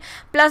personally,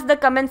 plus the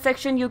comment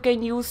section you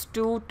can use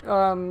to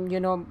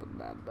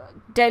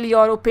tell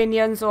your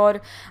opinions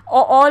or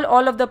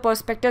all of the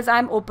perspectives.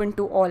 I'm open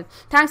to all.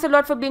 Thanks a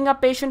lot for being a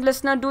patient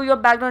listener. Do your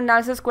background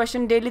analysis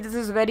question daily. This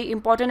is very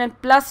important, and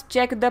plus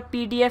check the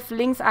PDF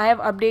links. I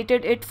have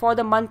updated it for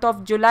the month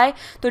of July,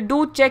 so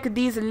do check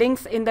these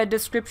links in the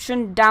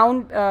description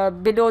down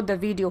below the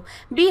video.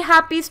 Be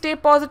happy, stay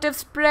positive,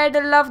 spread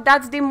love.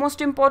 That's the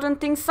most important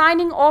thing.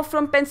 Signing off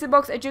from Pencil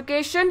Box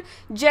Education.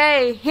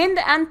 Jai Hind,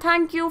 and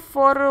thank you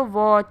for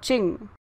watching.